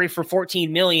salary for $14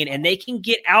 million, and they can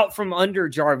get out from under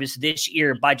Jarvis this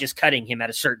year by just cutting him at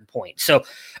a certain point. So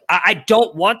I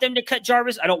don't want them to cut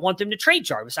Jarvis. I don't want them to trade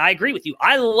Jarvis. I agree with you.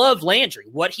 I love Landry.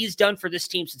 What he's done for this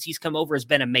team since he's come over has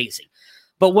been amazing.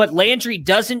 But what Landry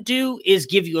doesn't do is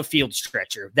give you a field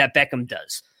stretcher that Beckham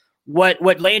does. What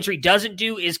Landry doesn't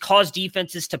do is cause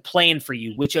defenses to plan for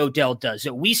you, which Odell does.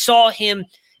 So we saw him.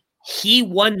 He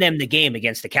won them the game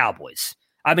against the Cowboys.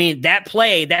 I mean, that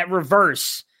play, that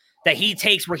reverse that he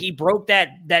takes where he broke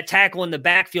that tackle in the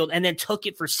backfield and then took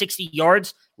it for 60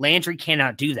 yards, Landry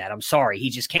cannot do that. I'm sorry. He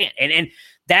just can't. And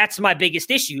that's my biggest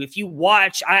issue. If you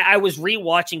watch, I was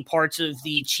rewatching parts of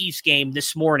the Chiefs game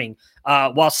this morning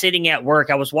while sitting at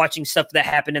work. I was watching stuff that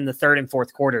happened in the third and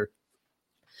fourth quarter.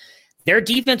 Their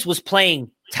defense was playing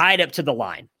tied up to the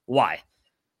line. Why?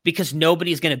 Because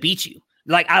nobody's going to beat you.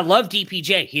 Like, I love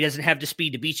DPJ. He doesn't have the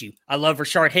speed to beat you. I love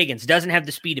Rashard Higgins. Doesn't have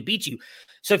the speed to beat you.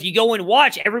 So if you go and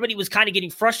watch, everybody was kind of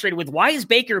getting frustrated with, why is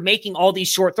Baker making all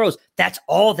these short throws? That's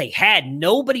all they had.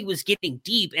 Nobody was getting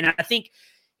deep. And I think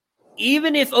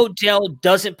even if Odell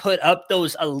doesn't put up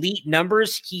those elite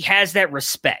numbers, he has that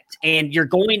respect. And you're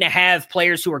going to have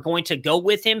players who are going to go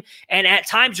with him. And at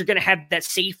times you're going to have that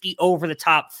safety over the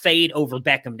top fade over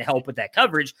Beckham to help with that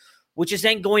coverage, which is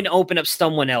then going to open up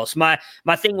someone else. My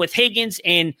thing with Higgins,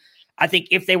 and I think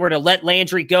if they were to let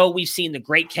Landry go, we've seen the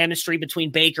great chemistry between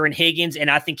Baker and Higgins,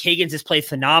 and I think Higgins has played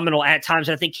phenomenal at times.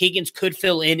 I think Higgins could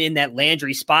fill in that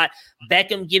Landry spot.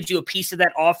 Beckham gives you a piece of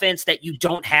that offense that you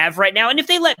don't have right now, and if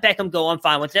they let Beckham go, I'm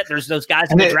fine with that. There's those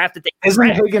guys in the draft that they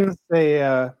isn't Higgins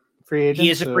a free agent? He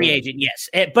is a free agent, yes.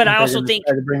 But I also think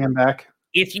to bring him back.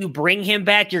 If you bring him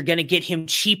back, you're going to get him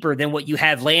cheaper than what you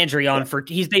have Landry on for.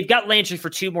 They've got Landry for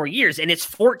 2 more years, and it's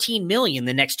 $14 million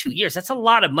the next 2 years. That's a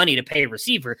lot of money to pay a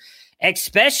receiver,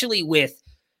 especially with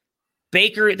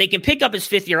Baker. They can pick up his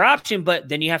 5th-year option, but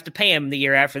then you have to pay him the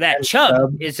year after that.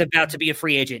 Chubb is about to be a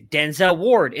free agent. Denzel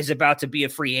Ward is about to be a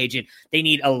free agent. They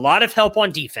need a lot of help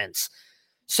on defense.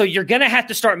 So you're going to have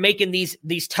to start making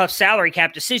these tough salary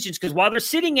cap decisions, because while they're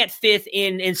sitting at 5th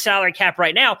in salary cap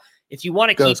right now, if you want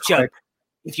to keep Chubb,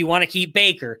 if you want to keep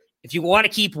Baker, if you want to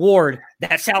keep Ward,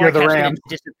 that salary cap is going to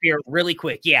disappear really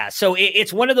quick. Yeah, so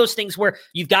it's one of those things where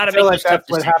you've got to make those tough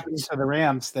decisions. What happened to the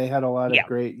Rams. They had a lot of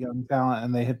great young talent,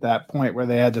 and they hit that point where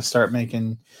they had to start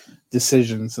making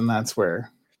decisions, and that's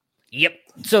where. Yep.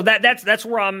 So that's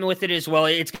where I'm with it as well.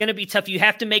 It's going to be tough. You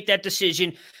have to make that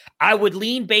decision. I would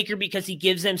lean Baker because he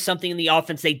gives them something in the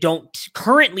offense they don't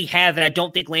currently have, and I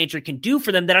don't think Landry can do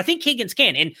for them that I think Higgins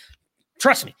can. And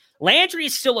trust me, Landry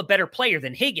is still a better player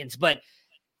than Higgins, but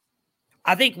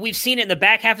I think we've seen it in the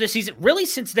back half of the season, really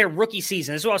since their rookie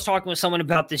season. This is what I was talking with someone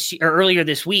about this earlier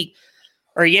this week,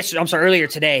 or yesterday. I'm sorry, earlier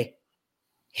today.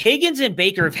 Higgins and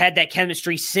Baker have had that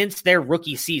chemistry since their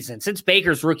rookie season, since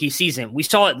Baker's rookie season. We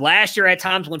saw it last year at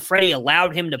times when Freddie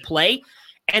allowed him to play.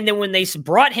 And then when they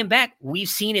brought him back, we've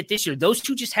seen it this year. Those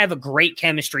two just have a great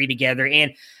chemistry together.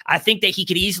 And I think that he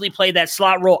could easily play that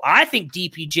slot role. I think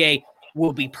DPJ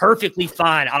will be perfectly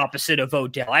fine opposite of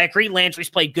Odell. I agree Landry's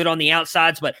played good on the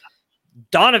outsides, but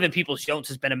Donovan Peoples-Jones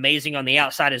has been amazing on the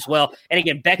outside as well. And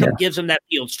again, Beckham gives him that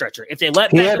field stretcher. If they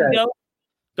let Beckham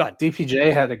go ahead.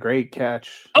 DPJ had a great catch.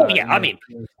 Oh, yeah. I mean,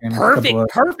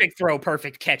 perfect throw,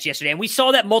 perfect catch yesterday. And we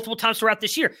saw that multiple times throughout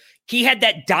this year. He had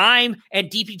that dime and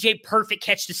DPJ perfect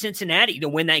catch to Cincinnati to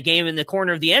win that game in the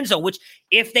corner of the end zone, which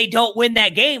if they don't win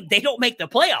that game, they don't make the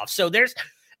playoffs. So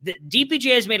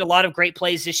DPJ has made a lot of great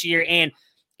plays this year. And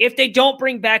if they don't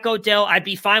bring back Odell, I'd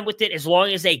be fine with it as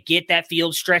long as they get that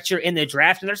field stretcher in the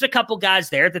draft. And there's a couple guys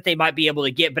there that they might be able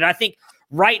to get. But I think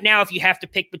right now, if you have to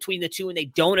pick between the two and they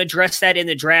don't address that in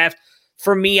the draft,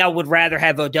 for me, I would rather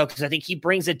have Odell because I think he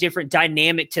brings a different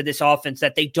dynamic to this offense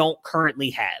that they don't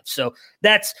currently have. So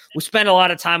we spent a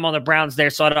lot of time on the Browns there.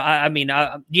 So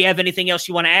do you have anything else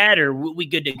you want to add, or we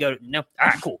good to go? No? All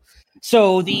right, cool.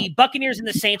 So the Buccaneers and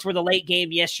the Saints were the late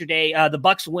game yesterday. The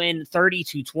Bucs win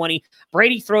 30-20.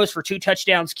 Brady throws for 2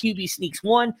 touchdowns. QB sneaks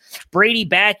 1. Brady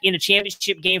back in a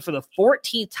championship game for the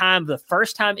 14th time, the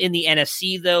first time in the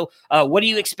NFC, though. What are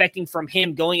you expecting from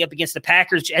him going up against the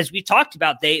Packers? As we talked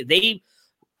about, they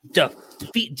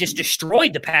just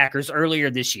destroyed the Packers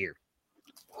earlier this year.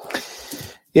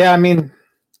 Yeah, I mean,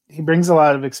 he brings a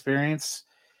lot of experience.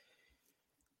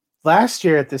 Last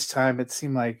year at this time, it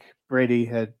seemed like Brady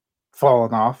had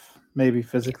fallen off, maybe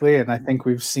physically, and I think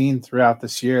we've seen throughout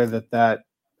this year that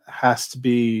has to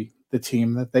be the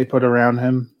team that they put around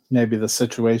him, maybe the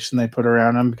situation they put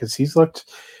around him, because he's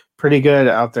looked pretty good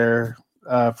out there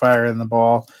firing the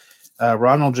ball.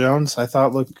 Ronald Jones, I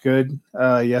thought, looked good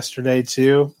yesterday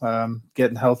too,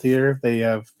 getting healthier. They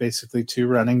have basically 2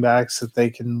 running backs that they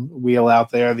can wheel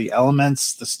out there. The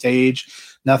elements, the stage,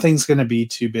 nothing's going to be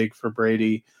too big for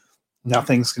Brady.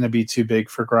 Nothing's going to be too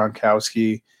big for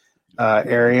Gronkowski.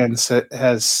 Arians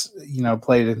has,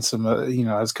 played in some,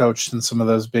 has coached in some of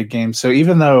those big games. So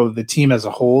even though the team as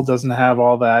a whole doesn't have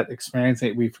all that experience,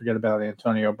 we forget about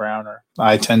Antonio Brown, or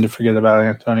I tend to forget about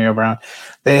Antonio Brown.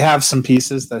 They have some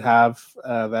pieces that have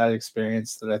that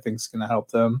experience that I think is going to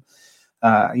help them.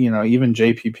 Even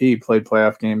JPP played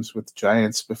playoff games with the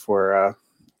Giants before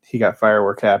he got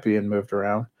firework happy and moved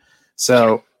around.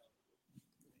 So,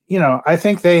 I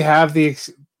think they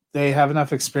have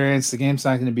enough experience. The game's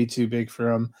not going to be too big for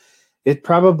them. It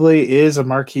probably is a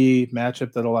marquee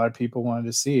matchup that a lot of people wanted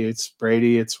to see. It's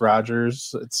Brady, it's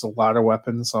Rodgers, it's a lot of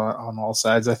weapons on all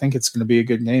sides. I think it's going to be a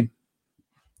good game.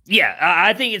 Yeah,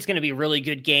 I think it's going to be a really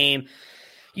good game.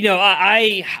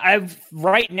 I've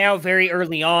right now, very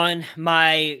early on,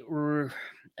 my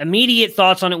immediate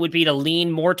thoughts on it would be to lean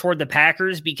more toward the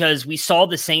Packers because we saw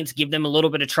the Saints give them a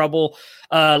little bit of trouble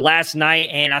last night,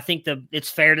 and I think it's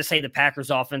fair to say the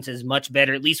Packers offense is much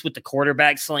better, at least with the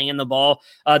quarterback slinging the ball,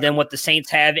 than what the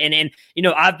Saints have. And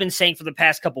I've been saying for the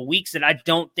past couple of weeks that I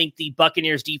don't think the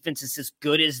Buccaneers defense is as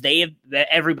good as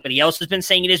everybody else has been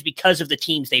saying it is because of the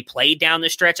teams they played down the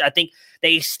stretch. I think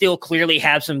they still clearly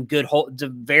have some good,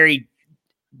 very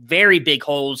very big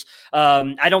holes.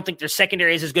 I don't think their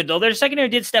secondary is as good, though. Their secondary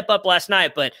did step up last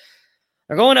night, but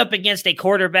they're going up against a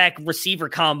quarterback receiver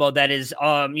combo that is,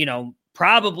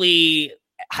 probably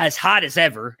as hot as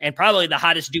ever, and probably the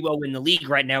hottest duo in the league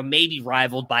right now, maybe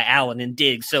rivaled by Allen and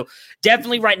Diggs. So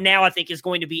definitely right now, I think is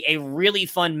going to be a really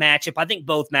fun matchup. I think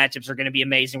both matchups are going to be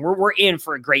amazing. We're in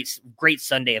for a great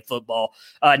Sunday of football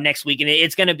next week, and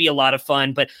it's going to be a lot of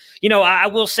fun. But, I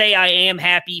will say I am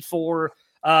happy for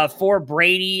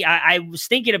Brady. I was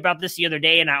thinking about this the other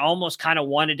day, and I almost kind of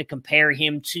wanted to compare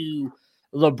him to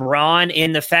LeBron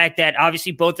in the fact that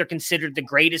obviously both are considered the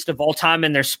greatest of all time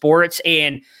in their sports,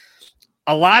 and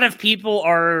a lot of people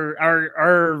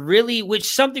are really, which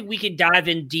something we can dive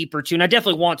in deeper to, and I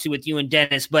definitely want to with you and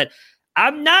Dennis, but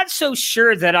I'm not so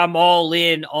sure that I'm all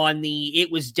in on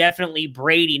it was definitely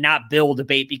Brady, not Bill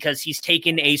debate, because he's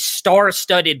taken a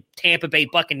star-studded Tampa Bay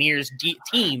Buccaneers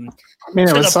team. I mean,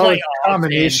 it was a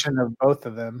combination of both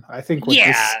of them. I think what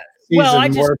this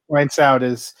season points out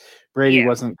is Brady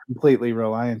wasn't completely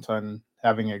reliant on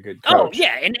having a good coach. Oh,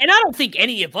 yeah, and I don't think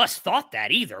any of us thought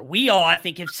that either. We all, I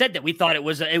think, have said that we thought it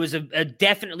was a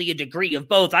definitely a degree of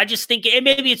both. I just think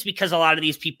maybe it's because a lot of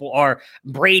these people are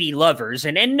Brady lovers,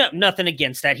 and nothing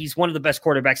against that. He's one of the best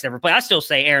quarterbacks to ever play. I still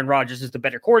say Aaron Rodgers is the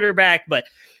better quarterback, but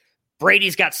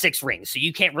Brady's got 6 rings, so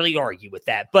you can't really argue with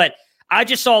that. But I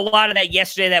just saw a lot of that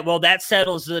yesterday that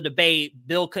settles the debate.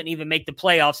 Bill couldn't even make the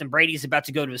playoffs, and Brady's about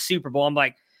to go to a Super Bowl. I'm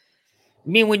like, I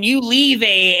mean, when you leave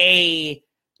a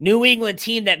New England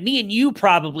team that me and you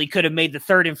probably could have made the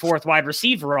 3rd and 4th wide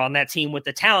receiver on that team with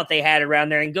the talent they had around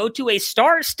there, and go to a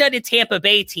star-studded Tampa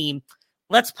Bay team,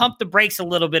 let's pump the brakes a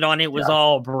little bit on it was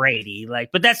all Brady.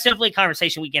 But that's definitely a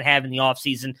conversation we can have in the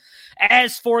offseason.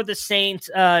 As for the Saints,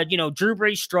 Drew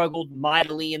Brees struggled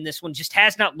mightily in this one, just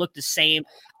has not looked the same.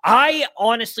 I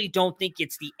honestly don't think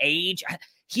it's the age.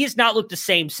 He has not looked the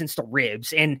same since the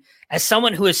ribs. And as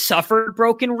someone who has suffered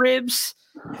broken ribs,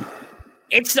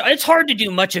 it's hard to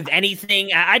do much of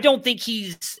anything. I don't think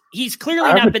he's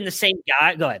clearly not been the same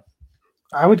guy. Go ahead.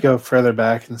 I would go further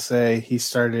back and say he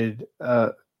started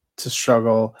to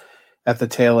struggle at the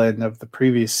tail end of the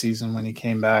previous season when he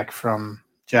came back from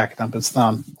jacking up his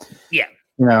thumb. Yeah.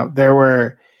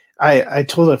 I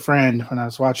told a friend when I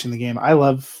was watching the game, I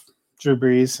love Drew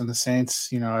Brees and the Saints.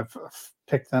 I've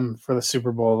picked them for the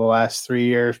Super Bowl the last 3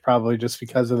 years, probably just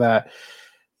because of that,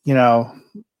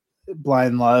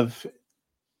 blind love.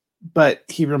 But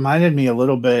he reminded me a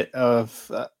little bit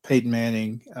of Peyton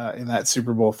Manning in that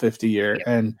Super Bowl 50 year. Yeah.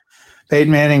 And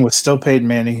Peyton Manning was still Peyton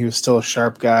Manning. He was still a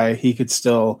sharp guy. He could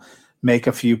still make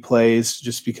a few plays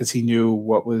just because he knew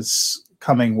what was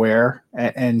coming where,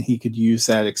 and he could use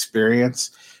that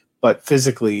experience. But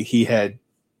physically, he had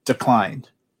declined.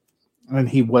 And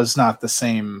he was not the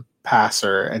same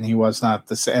passer, and he was not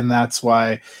the same. And that's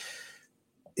why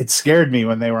it scared me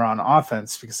when they were on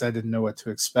offense, because I didn't know what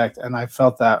to expect. And I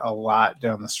felt that a lot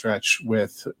down the stretch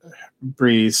with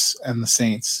Brees and the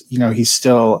Saints. He's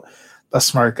still a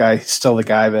smart guy. He's still the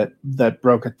guy that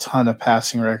broke a ton of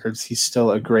passing records. He's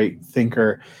still a great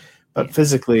thinker. But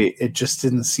physically, it just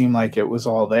didn't seem like it was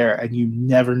all there. And you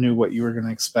never knew what you were going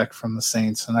to expect from the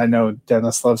Saints. And I know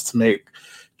Dennis loves to make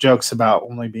jokes about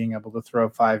only being able to throw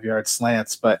 5-yard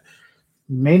slants, but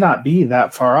may not be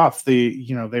that far off. They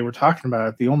were talking about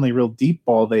it. The only real deep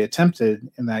ball they attempted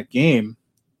in that game,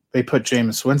 they put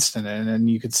Jameis Winston in, and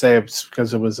you could say it's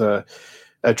because it was a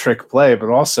trick play, but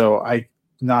also I'm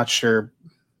not sure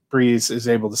Brees is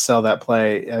able to sell that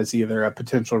play as either a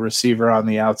potential receiver on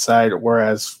the outside or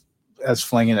as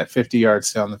flinging it 50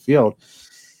 yards down the field.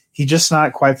 He's just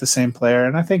not quite the same player,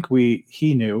 and I think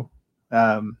he knew.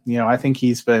 I think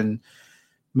he's been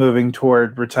moving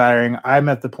toward retiring. I'm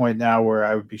at the point now where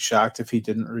I would be shocked if he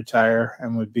didn't retire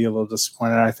and would be a little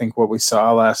disappointed. I think what we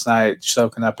saw last night,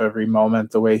 soaking up every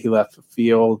moment, the way he left the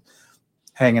field,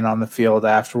 hanging on the field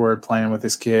afterward, playing with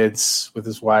his kids, with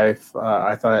his wife.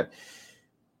 I thought,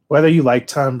 whether you like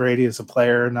Tom Brady as a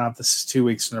player or not, this is 2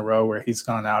 weeks in a row where he's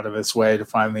gone out of his way to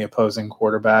find the opposing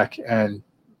quarterback and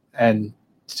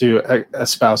to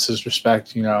espouse his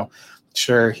respect.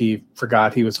 Sure, he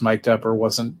forgot he was mic'd up or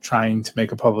wasn't trying to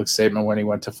make a public statement when he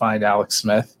went to find Alex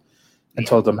Smith and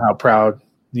told him how proud,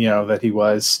 that he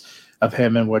was of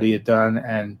him and what he had done.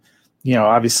 And,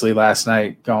 obviously last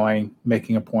night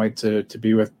making a point to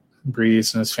be with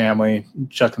Brees and his family,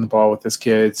 chucking the ball with his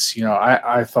kids.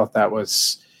 I thought that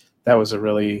was a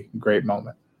really great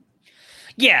moment.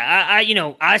 Yeah,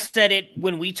 I said it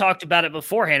when we talked about it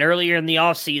beforehand. Earlier in the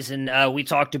offseason, we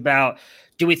talked about,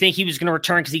 do we think he was going to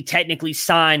return because he technically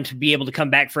signed to be able to come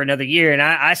back for another year? And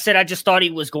I said I just thought he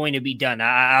was going to be done.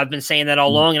 I've been saying that all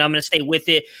along, and I'm going to stay with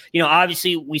it.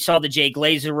 Obviously, we saw the Jay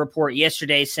Glazer report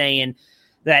yesterday saying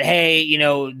that, hey,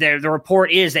 the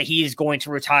report is that he is going to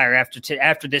retire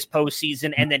after this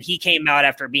postseason. And then he came out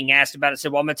after being asked about it and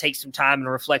said, well, I'm going to take some time and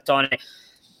reflect on it.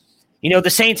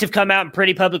 The Saints have come out and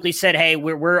pretty publicly said, hey,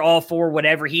 we're all for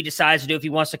whatever he decides to do. If he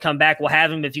wants to come back, we'll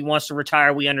have him. If he wants to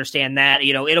retire, we understand that.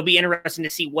 It'll be interesting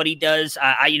to see what he does.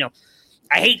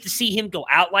 I hate to see him go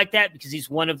out like that because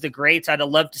he's one of the greats. I'd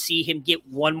love to see him get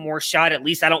one more shot. At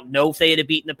least I don't know if they had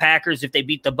beaten the Packers, if they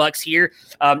beat the Bucs here.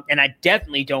 And I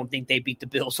definitely don't think they beat the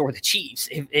Bills or the Chiefs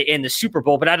in the Super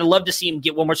Bowl. But I'd love to see him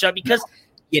get one more shot because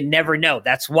you never know.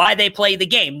 That's why they play the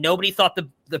game. Nobody thought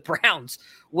the Browns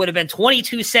would have been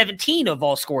 22-17 of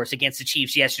all scores against the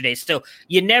Chiefs yesterday. So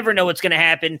you never know what's going to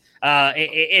happen.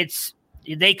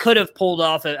 They could have pulled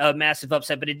off a massive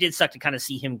upset, but it did suck to kind of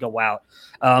see him go out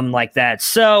like that.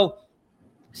 So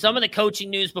some of the coaching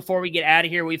news before we get out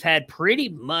of here, we've had pretty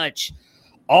much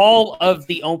all of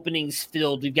the openings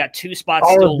filled. We've got 2 spots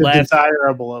still left.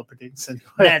 Desirable openings.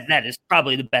 That is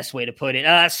probably the best way to put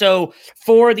it. So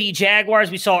for the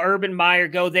Jaguars, we saw Urban Meyer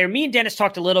go there. Me and Dennis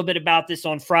talked a little bit about this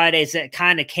on Fridays. That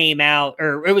kind of came out,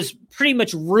 or it was pretty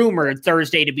much rumored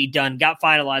Thursday to be done, got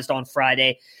finalized on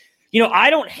Friday. I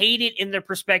don't hate it in the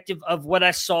perspective of what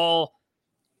I saw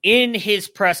in his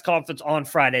press conference on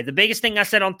Friday. The biggest thing I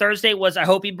said on Thursday was I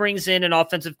hope he brings in an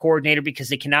offensive coordinator because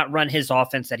they cannot run his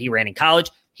offense that he ran in college.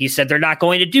 He said they're not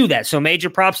going to do that. So major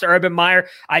props to Urban Meyer.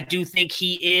 I do think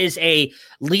he is a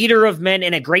leader of men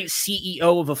and a great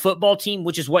CEO of a football team,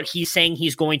 which is what he's saying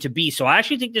he's going to be. So I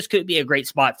actually think this could be a great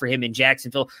spot for him in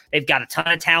Jacksonville. They've got a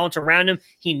ton of talent around him.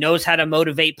 He knows how to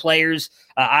motivate players.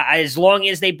 As long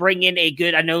as they bring in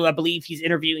I believe he's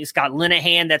interviewing Scott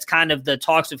Linehan. That's kind of the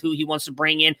talks of who he wants to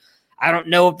bring in. I don't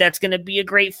know if that's going to be a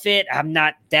great fit. I'm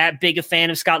not that big a fan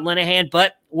of Scott Linehan,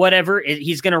 but whatever.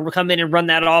 He's going to come in and run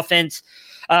that offense.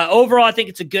 Overall, I think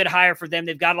it's a good hire for them.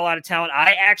 They've got a lot of talent.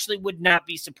 I actually would not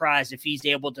be surprised if he's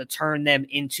able to turn them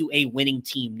into a winning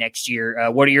team next year.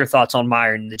 What are your thoughts on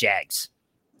Meyer and the Jags?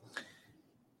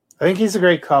 I think he's a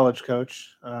great college coach.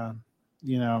 I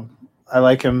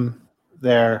like him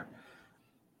there.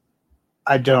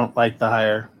 I don't like the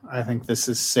hire. I think this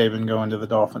is Saban going to the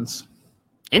Dolphins.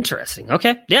 Interesting.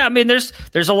 Okay. Yeah. I mean, there's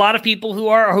a lot of people who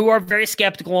are very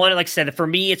skeptical on it. Like I said, for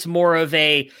me, it's more of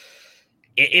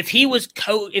if he was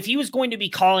going to be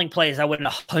calling plays, I wouldn't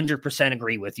 100%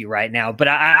 agree with you right now. But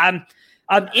I'm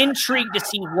intrigued to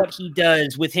see what he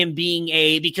does with him being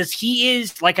because he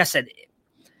is, like I said,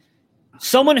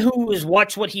 someone who has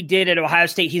watched what he did at Ohio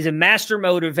State. He's a master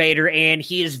motivator, and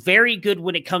he is very good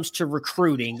when it comes to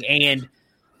recruiting. And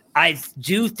I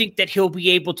do think that he'll be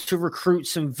able to recruit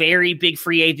some very big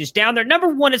free agents down there. Number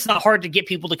one, it's not hard to get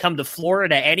people to come to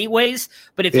Florida anyways,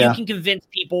 but if you can convince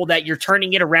people that you're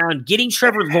turning it around, getting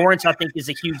Trevor Lawrence, I think, is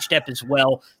a huge step as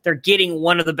well. They're getting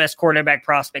one of the best quarterback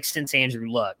prospects since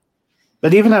Andrew Luck.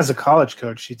 But even as a college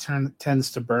coach, he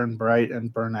tends to burn bright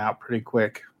and burn out pretty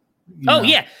quick.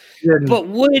 Yeah. But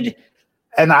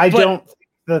I don't think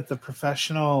that the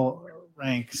professional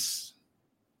ranks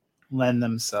lend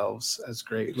themselves as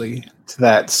greatly to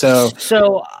that. So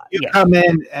you come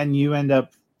in and you end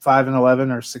up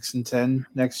 5-11 or 6-10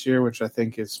 next year, which I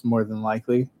think is more than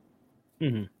likely.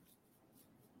 Mm-hmm.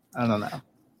 I don't know.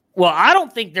 Well, I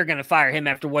don't think they're going to fire him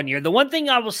after 1 year. The one thing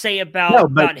I will say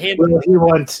about him,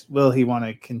 will he want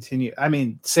to continue? I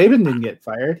mean, Saban didn't get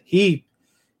fired. He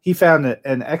found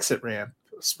an exit ramp.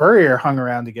 Spurrier hung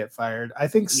around to get fired. I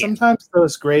think sometimes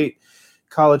those great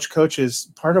college coaches,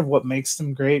 part of what makes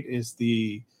them great is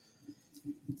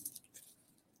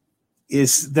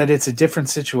that it's a different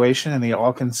situation and the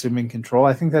all-consuming control.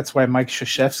 I think that's why Mike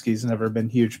Krzyzewski's never been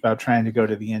huge about trying to go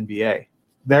to the NBA.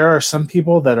 There are some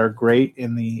people that are great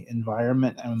in the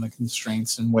environment and the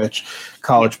constraints in which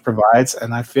college provides,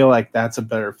 and I feel like that's a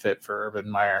better fit for Urban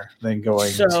Meyer than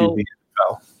going to the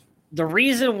NFL. The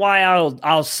reason why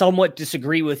I'll somewhat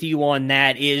disagree with you on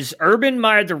that is Urban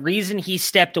Meyer, the reason he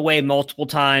stepped away multiple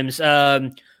times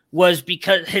was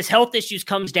because his health issues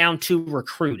comes down to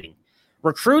recruiting.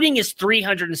 Recruiting is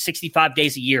 365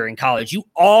 days a year in college. You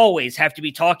always have to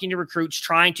be talking to recruits,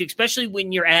 trying to, especially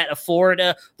when you're at a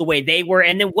Florida the way they were,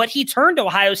 and then what he turned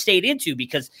Ohio State into,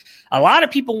 because a lot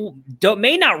of people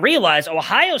may not realize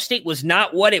Ohio State was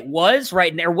not what it was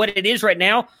right now, or what it is right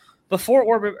now. Before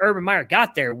Urban Meyer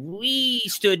got there, we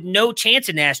stood no chance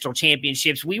in national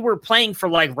championships. We were playing for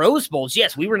like Rose Bowls.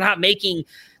 Yes, we were not making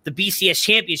the BCS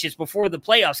championships before the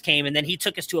playoffs came, and then he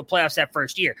took us to a playoffs that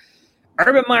first year.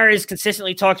 Urban Meyer has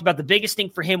consistently talked about the biggest thing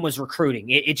for him was recruiting.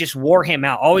 It just wore him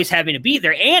out, always having to be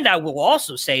there. And I will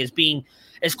also say, as being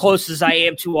as close as I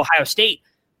am to Ohio State,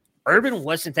 Urban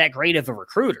wasn't that great of a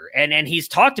recruiter. And he's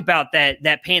talked about that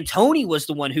Pantoni was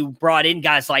the one who brought in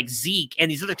guys like Zeke and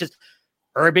these other, because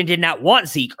Urban did not want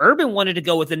Zeke. Urban wanted to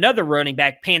go with another running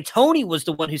back. Pantoni was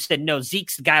the one who said, no,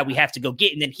 Zeke's the guy we have to go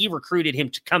get. And then he recruited him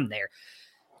to come there.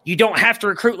 You don't have to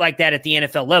recruit like that at the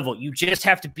NFL level. You just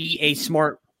have to be a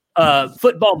smart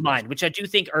football mind, which I do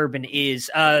think Urban is.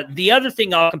 The other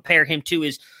thing I'll compare him to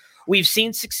is we've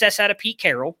seen success out of Pete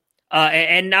Carroll.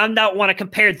 And I don't want to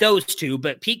compare those two,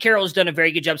 but Pete Carroll has done a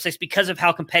very good job because of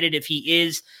how competitive he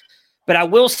is. But I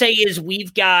will say is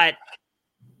we've got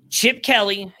Chip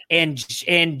Kelly and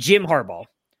Jim Harbaugh,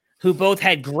 who both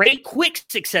had great quick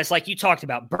success, like you talked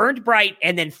about, burned bright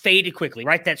and then faded quickly,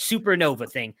 right? That supernova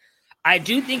thing. I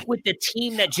do think with the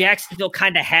team that Jacksonville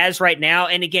kind of has right now,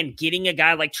 and again, getting a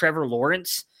guy like Trevor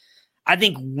Lawrence, I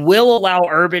think will allow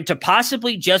Urban to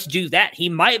possibly just do that. He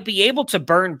might be able to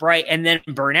burn bright and then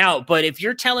burn out. But if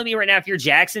you're telling me right now, if you're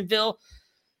Jacksonville,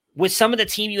 with some of the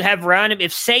team you have around him,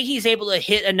 if say he's able to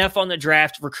hit enough on the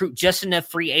draft, recruit just enough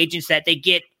free agents that they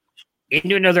get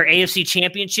into another AFC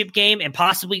championship game and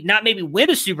possibly not maybe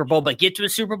win a Super Bowl, but get to a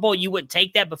Super Bowl, you wouldn't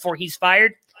take that before he's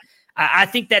fired. I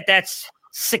think that's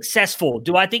successful.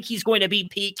 Do I think he's going to be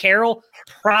Pete Carroll?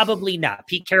 Probably not.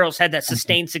 Pete Carroll's had that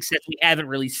sustained success we haven't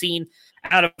really seen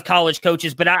out of college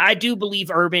coaches, but I do believe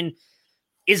Urban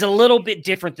is a little bit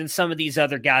different than some of these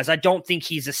other guys. I don't think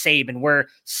he's a Saban, where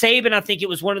Saban, I think it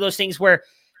was one of those things where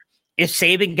if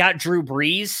Saban got Drew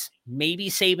Brees, maybe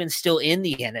Saban's still in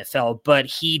the NFL, but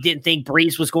he didn't think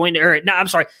Brees was going to,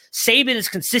 Saban has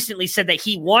consistently said that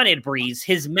he wanted Brees.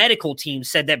 His medical team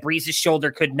said that Brees'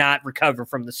 shoulder could not recover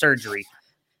from the surgery.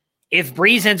 If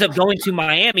Brees ends up going to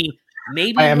Miami,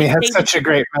 maybe Miami has such a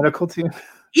great medical team.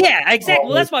 Yeah, exactly.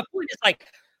 Well, that's my point. It's like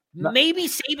maybe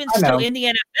Saban's still in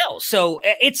the NFL. So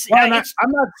I'm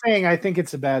not saying I think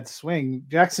it's a bad swing.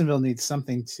 Jacksonville needs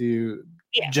something to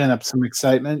gin up some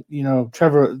excitement. You know,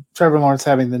 Trevor Lawrence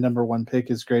having the number one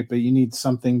pick is great, but you need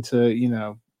something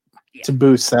to, to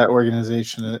boost that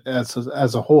organization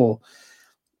as a whole.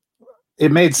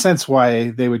 It made sense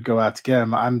why they would go out to get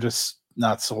him. I'm just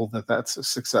not sold that that's a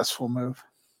successful move.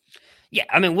 Yeah,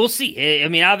 I mean, we'll see. I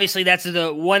mean, obviously, that's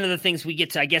one of the things we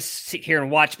get to, I guess, sit here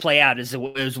and watch play out is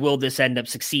will this end up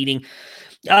succeeding?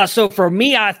 So for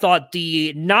me, I thought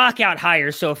the knockout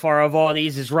hire so far of all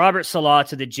these is Robert Saleh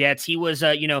to the Jets. He was,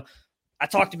 I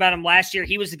talked about him last year.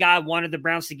 He was the guy I wanted the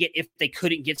Browns to get if they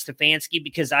couldn't get Stefanski,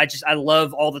 because I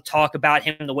love all the talk about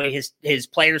him, the way his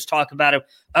players talk about him,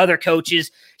 other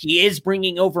coaches. He is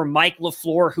bringing over Mike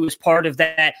LaFleur, who is part of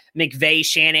that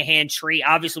McVay-Shanahan tree.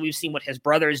 Obviously, we've seen what his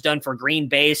brother has done for Green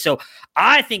Bay. So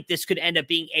I think this could end up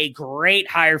being a great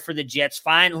hire for the Jets.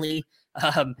 Finally,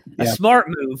 a smart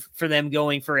move for them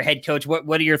going for a head coach.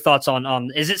 What are your thoughts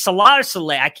on is it Salah or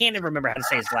Saleh? I can't even remember how to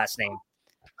say his last name.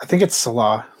 I think it's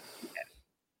Salah.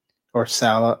 Or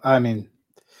Salah. I mean,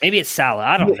 maybe it's Salah.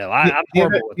 I don't know. I'm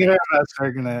horrible with neither of us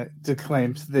are going to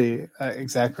declaim the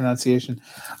exact pronunciation.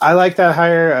 I like that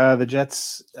hire. The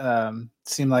Jets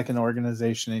seem like an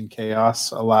organization in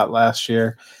chaos a lot last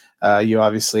year. You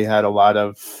obviously had a lot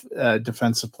of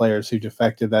defensive players who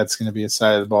defected. That's going to be a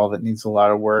side of the ball that needs a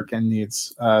lot of work and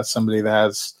needs somebody that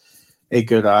has a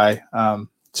good eye.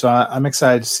 So I'm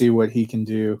excited to see what he can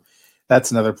do.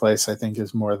 That's another place I think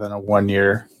is more than a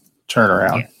 1-year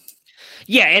turnaround.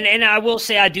 Yeah, and I will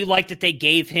say I do like that they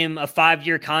gave him a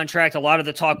 5-year contract. A lot of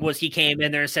the talk was he came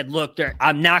in there and said, look,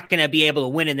 I'm not going to be able to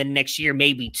win in the next year,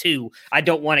 maybe 2. I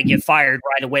don't want to get fired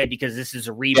right away because this is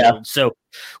a rebuild. Yeah. So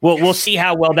we'll see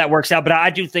how well that works out. But I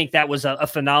do think that was a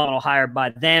phenomenal hire by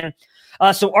them.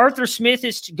 So Arthur Smith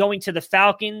is going to the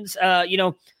Falcons. That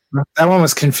one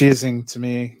was confusing to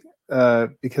me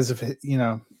because of,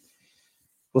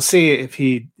 we'll see if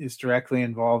he is directly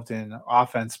involved in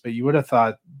offense, but you would have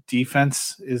thought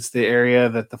defense is the area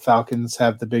that the Falcons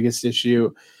have the biggest issue.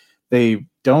 They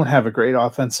don't have a great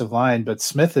offensive line, but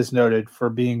Smith is noted for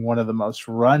being one of the most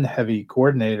run-heavy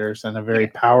coordinators and a very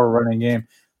power-running game.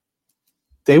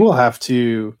 They will have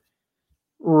to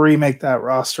remake that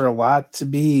roster a lot to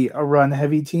be a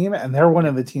run-heavy team, and they're one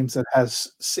of the teams that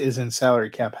is in salary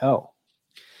cap hell.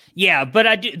 Yeah,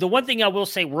 but the one thing I will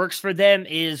say works for them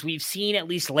is we've seen, at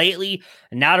least lately,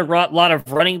 not a lot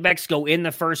of running backs go in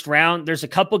the first round. There's a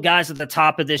couple guys at the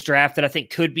top of this draft that I think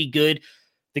could be good.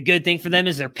 The good thing for them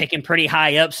is they're picking pretty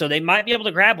high up, so they might be able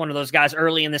to grab one of those guys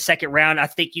early in the second round. I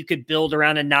think you could build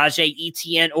around a Najee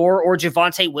Etienne or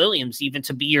Javonte Williams even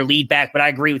to be your lead back, but I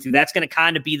agree with you. That's going to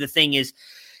kind of be the thing is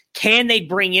can they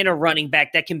bring in a running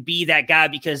back that can be that guy?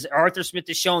 Because Arthur Smith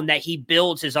has shown that he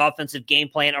builds his offensive game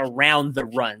plan around the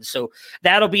run. So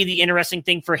that'll be the interesting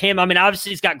thing for him. I mean,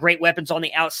 obviously he's got great weapons on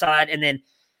the outside, and then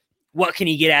what can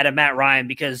he get out of Matt Ryan?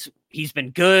 Because he's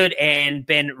been good and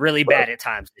been really bad at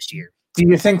times this year. Do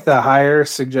you think the hire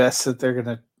suggests that they're going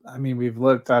to, I mean, we've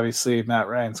looked, obviously Matt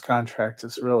Ryan's contract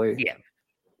is really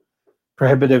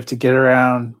prohibitive to get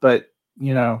around, but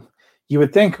you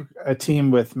would think a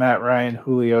team with Matt Ryan,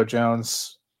 Julio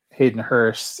Jones, Hayden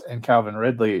Hurst, and Calvin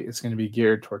Ridley is going to be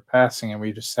geared toward passing, and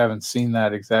we just haven't seen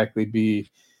that exactly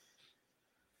be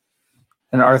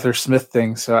an Arthur Smith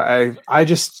thing. So I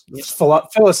just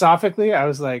philosophically, I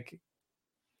was like,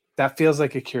 that feels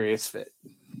like a curious fit.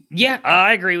 Yeah,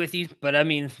 I agree with you. But I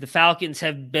mean, the Falcons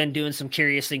have been doing some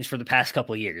curious things for the past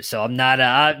couple of years. So I'm not,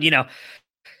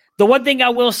 the one thing I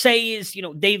will say is,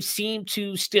 they've seemed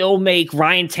to still make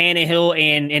Ryan Tannehill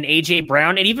and A.J.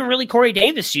 Brown and even really Corey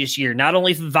Davis this year, not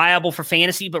only viable for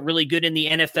fantasy, but really good in the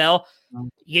NFL.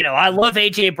 I love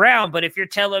A.J. Brown, but if you're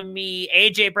telling me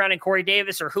A.J. Brown and Corey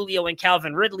Davis or Julio and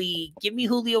Calvin Ridley, give me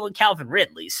Julio and Calvin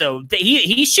Ridley. So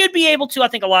he should be able to. I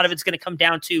think a lot of it's going to come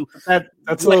down to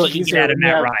that's what he can get out of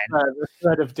Matt Ryan. The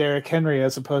threat of Derrick Henry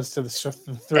as opposed to the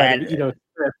threat of,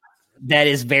 That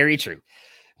is very true.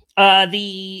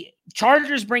 The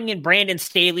Chargers bring in Brandon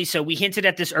Staley. So we hinted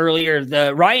at this earlier.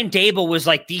 The Ryan Dable was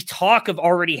like the talk of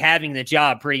already having the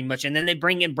job pretty much. And then they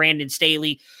bring in Brandon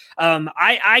Staley.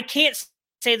 I can't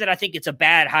say that I think it's a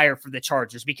bad hire for the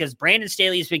Chargers because Brandon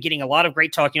Staley has been getting a lot of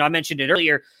great talk. I mentioned it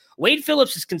earlier. Wade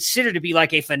Phillips is considered to be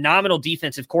like a phenomenal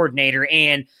defensive coordinator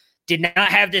and did not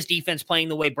have this defense playing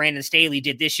the way Brandon Staley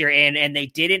did this year. And they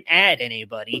didn't add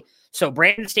anybody. So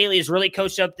Brandon Staley has really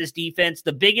coached up this defense.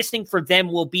 The biggest thing for them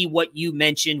will be what you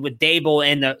mentioned with Dable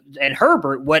and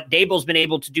Herbert, what Dable's been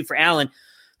able to do for Allen.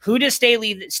 Who does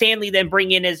Stanley then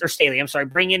bring in as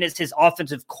his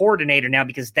offensive coordinator now?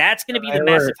 Because that's going to be the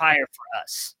massive hire for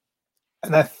us.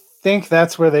 And I think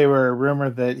that's where they were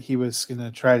rumored that he was going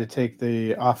to try to take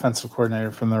the offensive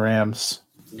coordinator from the Rams.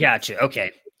 Gotcha.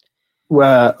 Okay.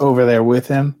 Over there with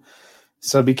him.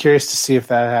 So I'd be curious to see if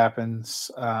that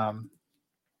happens. Could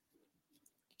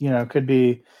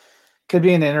be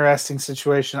an interesting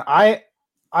situation. I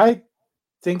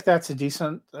think that's a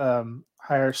decent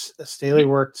hire. Staley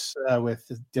worked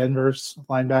with Denver's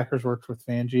linebackers, worked with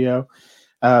Fangio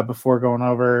before going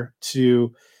over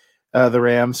to the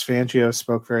Rams. Fangio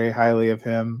spoke very highly of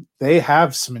him. They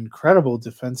have some incredible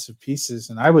defensive pieces,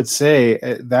 and I would say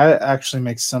that actually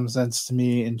makes some sense to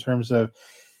me in terms of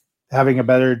having a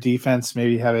better defense,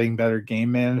 maybe having better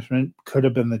game management could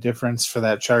have been the difference for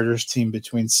that Chargers team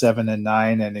between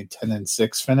 7-9 and a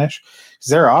 10-6 finish. Because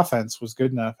their offense was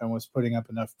good enough and was putting up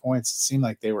enough points. It seemed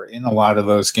like they were in a lot of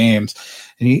those games.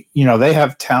 And they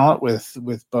have talent with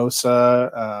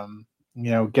Bosa,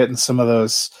 getting some of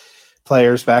those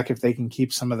players back if they can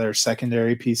keep some of their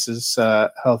secondary pieces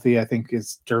healthy. I think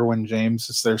it's Derwin James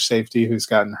is their safety who's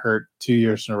gotten hurt 2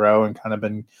 years in a row and kind of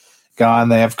been gone.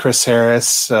 They have Chris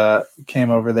Harris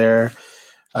came over there.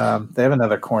 They have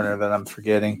another corner that I'm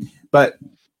forgetting, but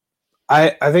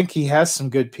I think he has some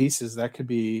good pieces that could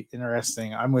be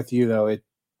interesting. I'm with you though. It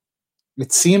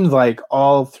seemed like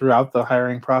all throughout the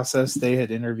hiring process, they had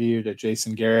interviewed a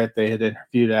Jason Garrett. They had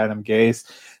interviewed Adam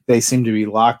Gase. They seemed to be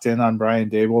locked in on Brian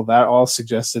Dable. That all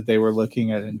suggested they were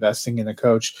looking at investing in a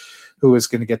coach who was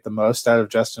going to get the most out of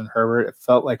Justin Herbert. It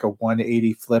felt like a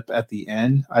 180 flip at the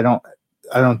end. I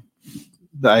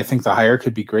think the hire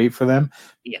could be great for them,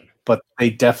 but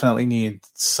they definitely need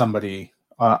somebody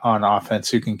on offense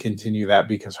who can continue that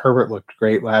because Herbert looked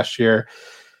great last year.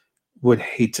 Would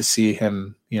hate to see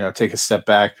him, take a step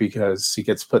back because he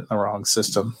gets put in the wrong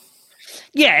system.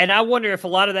 Yeah, and I wonder if a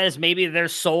lot of that is maybe they're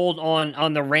sold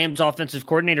on the Rams offensive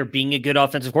coordinator being a good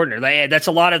offensive coordinator. That's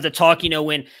a lot of the talk,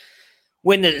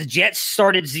 when the Jets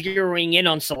started zeroing in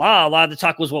on Salah, a lot of the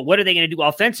talk was, well, what are they going to do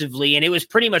offensively? And it was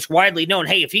pretty much widely known,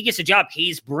 hey, if he gets a job,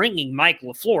 he's bringing Mike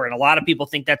LaFleur. And a lot of people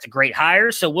think that's a great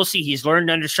hire. So we'll see. He's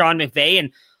learned under Sean McVay.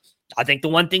 And I think the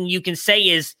one thing you can say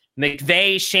is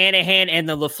McVay, Shanahan, and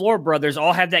the LaFleur brothers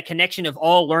all have that connection of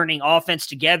all learning offense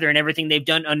together and everything they've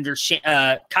done under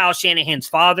Kyle Shanahan's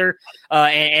father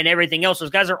and everything else. Those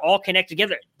guys are all connected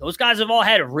together. Those guys have all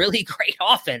had really great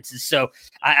offenses. So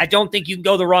I don't think you can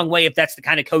go the wrong way if that's the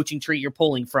kind of coaching tree you're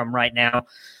pulling from right now.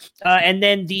 And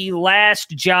then the last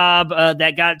job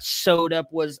that got sewed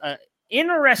up was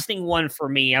interesting one for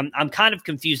me. I'm kind of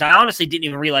confused. I honestly didn't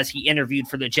even realize he interviewed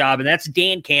for the job, and that's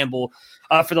Dan Campbell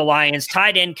for the Lions,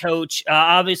 tight end coach.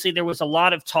 Obviously, there was a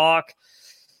lot of talk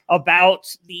about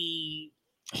the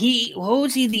what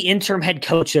was he the interim head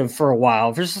coach of for a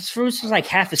while? This was like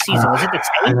half a season. Was it the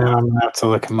I Saints? know, I'm going to have to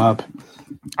look him up.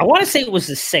 I want to say it was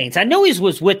the Saints. I know he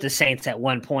was with the Saints at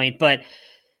one point, but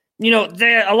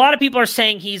a lot of people are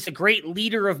saying he's a great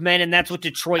leader of men, and that's what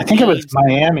Detroit I think needs. it was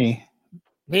Miami.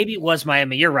 Maybe it was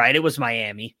Miami. You're right. It was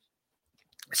Miami.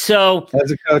 So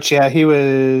as a coach, yeah, he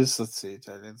was. Let's see,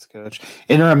 tight ends coach,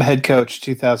 interim head coach,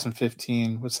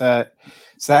 2015. Was that?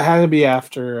 So that had to be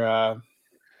after.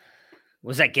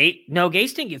 Was that Gase? No,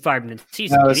 Gase didn't get fired in the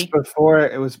season. No, did he?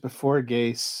 it was before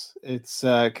Gase. It's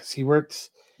because he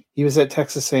was at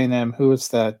Texas A&M. Who was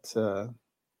that?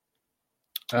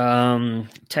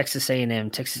 Texas A&M.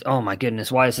 Texas. Oh my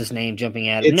goodness, why is his name jumping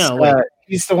at him? No, wait.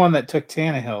 He's the one that took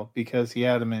Tannehill because he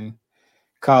had him in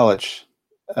college.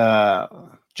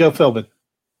 Joe Philbin.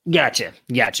 Gotcha.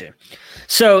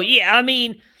 So yeah, I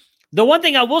mean, the one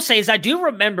thing I will say is I do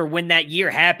remember when that year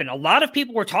happened, a lot of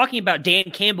people were talking about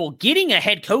Dan Campbell getting a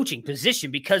head coaching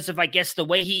position because of, I guess, the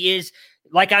way he is,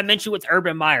 like I mentioned with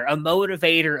Urban Meyer, a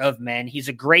motivator of men. He's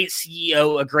a great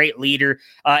CEO, a great leader.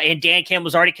 And Dan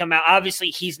Campbell's already come out.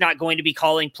 Obviously, he's not going to be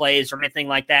calling plays or anything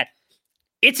like that.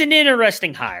 It's an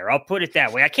interesting hire. I'll put it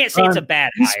that way. I can't say it's a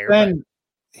bad hire.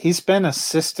 He's been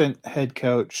assistant head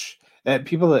coach.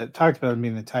 People that talked about him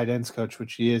being the tight ends coach,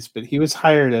 which he is, but he was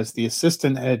hired as the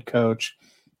assistant head coach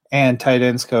and tight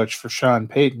ends coach for Sean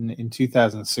Payton in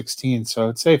 2016. So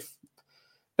I'd say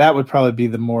that would probably be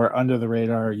the more under the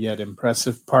radar yet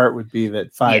impressive part would be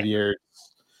that 5 years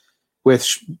with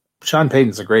Sean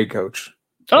Payton's a great coach.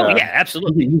 Oh, yeah,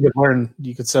 absolutely.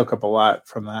 You could soak up a lot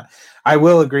from that. I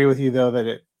will agree with you, though, that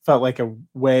it felt like a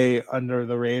way under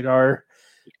the radar.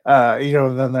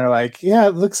 Then they're like, yeah,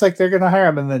 it looks like they're going to hire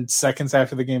him. And then seconds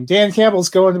after the game, Dan Campbell's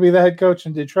going to be the head coach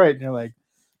in Detroit. And you're like,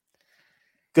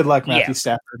 good luck, Matthew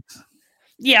Stafford.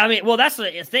 Yeah, I mean, well, that's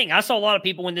the thing. I saw a lot of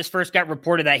people when this first got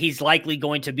reported that he's likely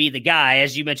going to be the guy,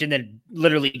 as you mentioned, that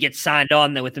literally gets signed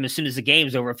on with him as soon as the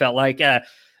game's over. It felt like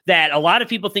that a lot of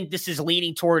people think this is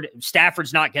leaning toward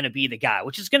Stafford's not going to be the guy,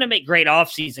 which is going to make great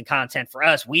offseason content for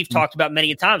us. We've talked about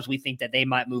many times. We think that they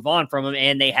might move on from him,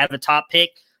 and they have a top pick.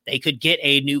 They could get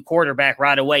a new quarterback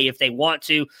right away if they want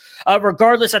to.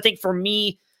 Regardless, I think for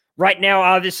me right now,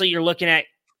 obviously you're looking at,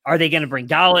 are they going to bring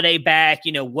Galladay back?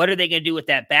 What are they going to do with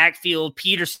that backfield?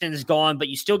 Peterson's gone, but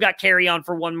you still got Carry on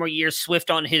for one more year. Swift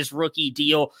on his rookie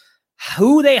deal.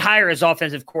 Who they hire as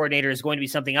offensive coordinator is going to be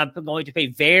something I'm going to pay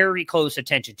very close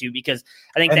attention to because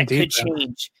I think that could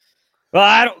change.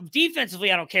 Well,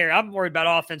 defensively, I don't care. I'm worried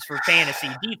about offense for fantasy.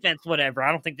 Defense, whatever.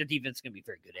 I don't think the defense is going to be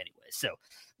very good anyway. So,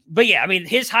 but yeah, I mean,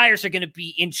 his hires are going to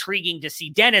be intriguing to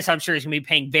see. Dennis, I'm sure, is going to be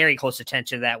paying very close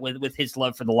attention to that with his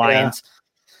love for the Lions.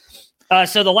 Yeah.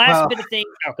 So the last bit of things.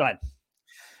 Oh, go ahead.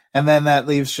 And then that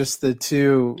leaves just the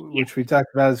two, which we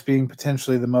talked about as being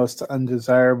potentially the most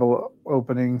undesirable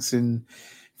openings in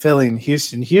Philly and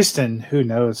Houston. Houston, who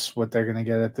knows what they're going to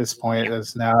get at this point,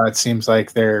 as now it seems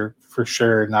like they're for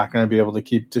sure not going to be able to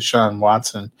keep Deshaun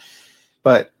Watson.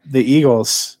 But the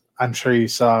Eagles, I'm sure you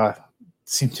saw,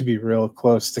 seem to be real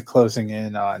close to closing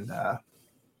in on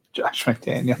Josh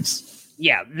McDaniels.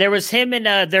 Yeah, there was him and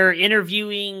they're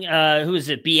interviewing, who is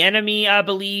it, Bieniemy, I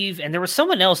believe. And there was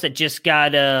someone else that just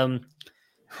got,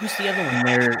 who's the other one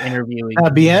they're interviewing?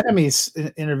 Bieniemy's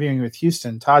interviewing with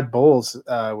Houston. Todd Bowles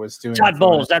was doing Todd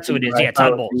Bowles, that's who it is. Yeah,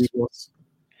 Todd Bowles.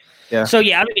 Yeah. So,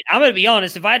 yeah, I mean, I'm going to be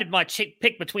honest. If I had my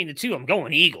pick between the two, I'm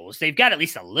going Eagles. They've got at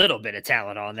least a little bit of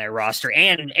talent on their roster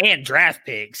and draft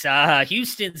picks.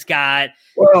 Houston's got.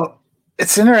 Well,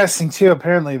 it's interesting, too.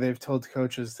 Apparently, they've told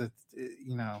coaches that,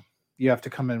 you have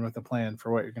to come in with a plan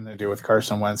for what you're going to do with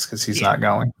Carson Wentz because he's not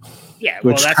going. Yeah,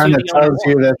 well, which that's kind of tells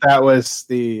you that was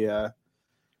the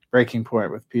breaking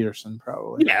point with Peterson,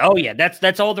 probably. Yeah, oh yeah,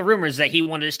 that's all the rumors that he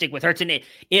wanted to stick with Hurts, and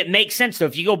it makes sense though.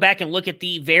 If you go back and look at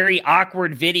the very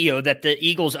awkward video that the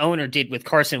Eagles owner did with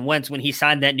Carson Wentz when he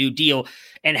signed that new deal,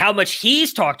 and how much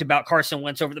he's talked about Carson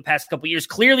Wentz over the past couple of years,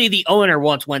 clearly the owner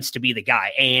wants Wentz to be the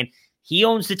guy, and he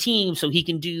owns the team, so he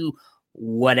can do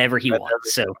whatever he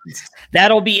wants. So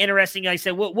that'll be interesting. Like I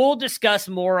said, we'll discuss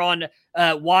more on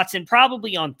Watson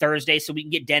probably on Thursday, so we can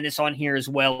get Dennis on here as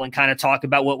well and kind of talk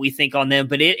about what we think on them.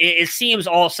 But it seems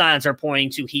all signs are pointing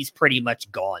to he's pretty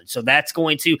much gone. So that's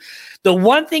going to – the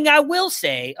one thing I will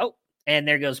say – oh, and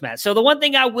there goes Matt. So the one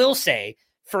thing I will say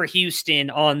for Houston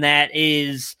on that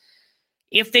is –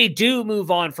 if they do move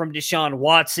on from Deshaun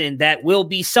Watson, that will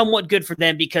be somewhat good for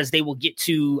them because they will get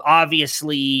to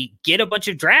obviously get a bunch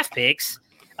of draft picks.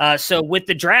 So with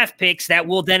the draft picks, that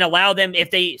will then allow them,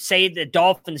 if they say the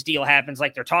Dolphins deal happens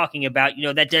like they're talking about,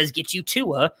 that does get you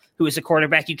Tua, who is a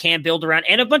quarterback you can build around,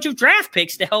 and a bunch of draft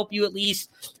picks to help you at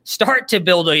least start to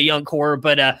build a young core.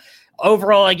 But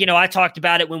overall, like, I talked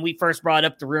about it when we first brought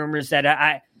up the rumors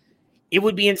that it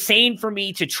would be insane for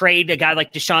me to trade a guy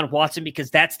like Deshaun Watson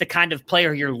because that's the kind of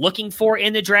player you're looking for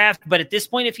in the draft. But at this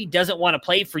point, if he doesn't want to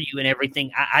play for you and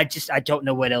everything, I don't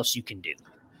know what else you can do.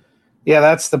 Yeah,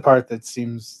 that's the part that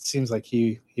seems like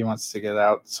he wants to get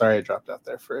out. Sorry, I dropped out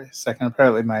there for a second.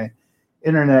 Apparently, my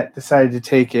internet decided to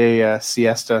take a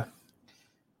siesta.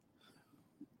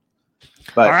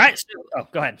 But, all right.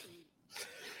 Go ahead.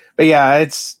 But yeah,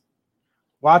 it's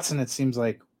Watson. It seems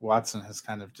like Watson has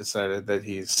kind of decided that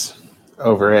he's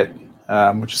over it,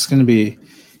 which is going to be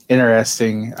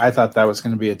interesting. I thought that was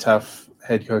going to be a tough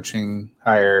head coaching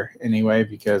hire anyway,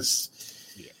 because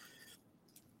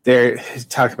they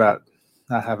talk about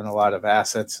not having a lot of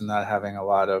assets and not having a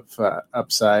lot of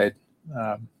upside.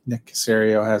 Nick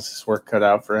Caserio has his work cut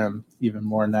out for him even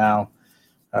more now,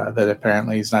 that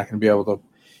apparently he's not going to be able to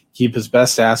keep his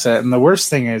best asset. And the worst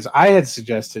thing is, I had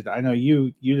suggested, I know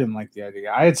you didn't like the idea.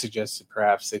 I had suggested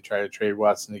perhaps they try to trade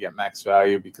Watson to get max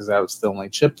value because that was the only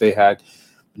chip they had.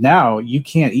 Now you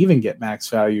can't even get max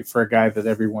value for a guy that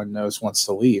everyone knows wants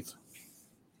to leave.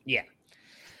 Yeah.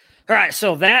 All right,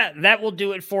 so that will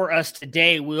do it for us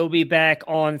today. We'll be back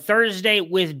on Thursday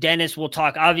with Dennis. We'll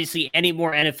talk, obviously, any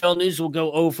more NFL news. We'll go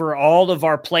over all of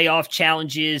our playoff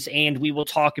challenges, and we will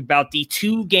talk about the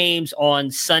 2 games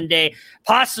on Sunday,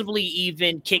 possibly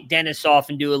even kick Dennis off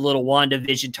and do a little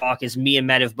WandaVision talk, as me and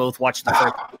Matt have both watched the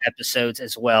first episodes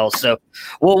as well. So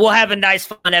we'll have a nice,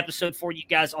 fun episode for you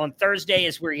guys on Thursday,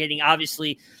 as we're getting,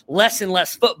 obviously, less and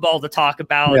less football to talk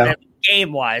about. Yeah.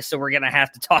 Game-wise, so we're going to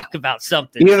have to talk about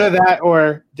something. Either that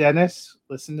or, Dennis,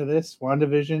 listen to this,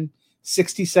 WandaVision,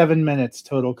 67 minutes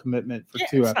total commitment for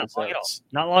 2 episodes.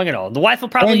 Not long at all. The wife will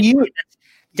probably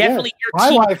definitely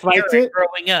my wife liked it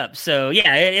growing up. So,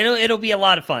 yeah, it'll be a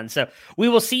lot of fun. So, we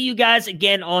will see you guys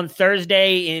again on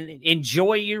Thursday, and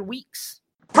enjoy your weeks.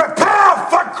 Prepare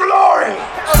for glory!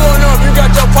 I don't know if you got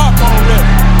your popcorn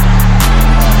ready.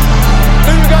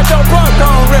 Do you got your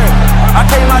popcorn ready? I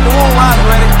came out the womb, I was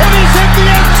ready. And he's hit the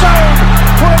end zone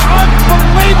for an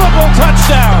unbelievable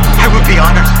touchdown. I would be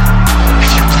honored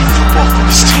if you played football for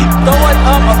this team. Throw it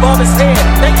up above his head.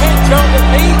 They can't jump with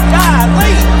me.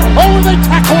 Golly. Oh, they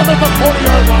tackle him at the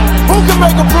 40-yard line. Who can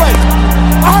make a play?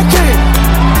 I can.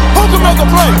 Who can make a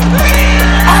play?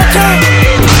 I can.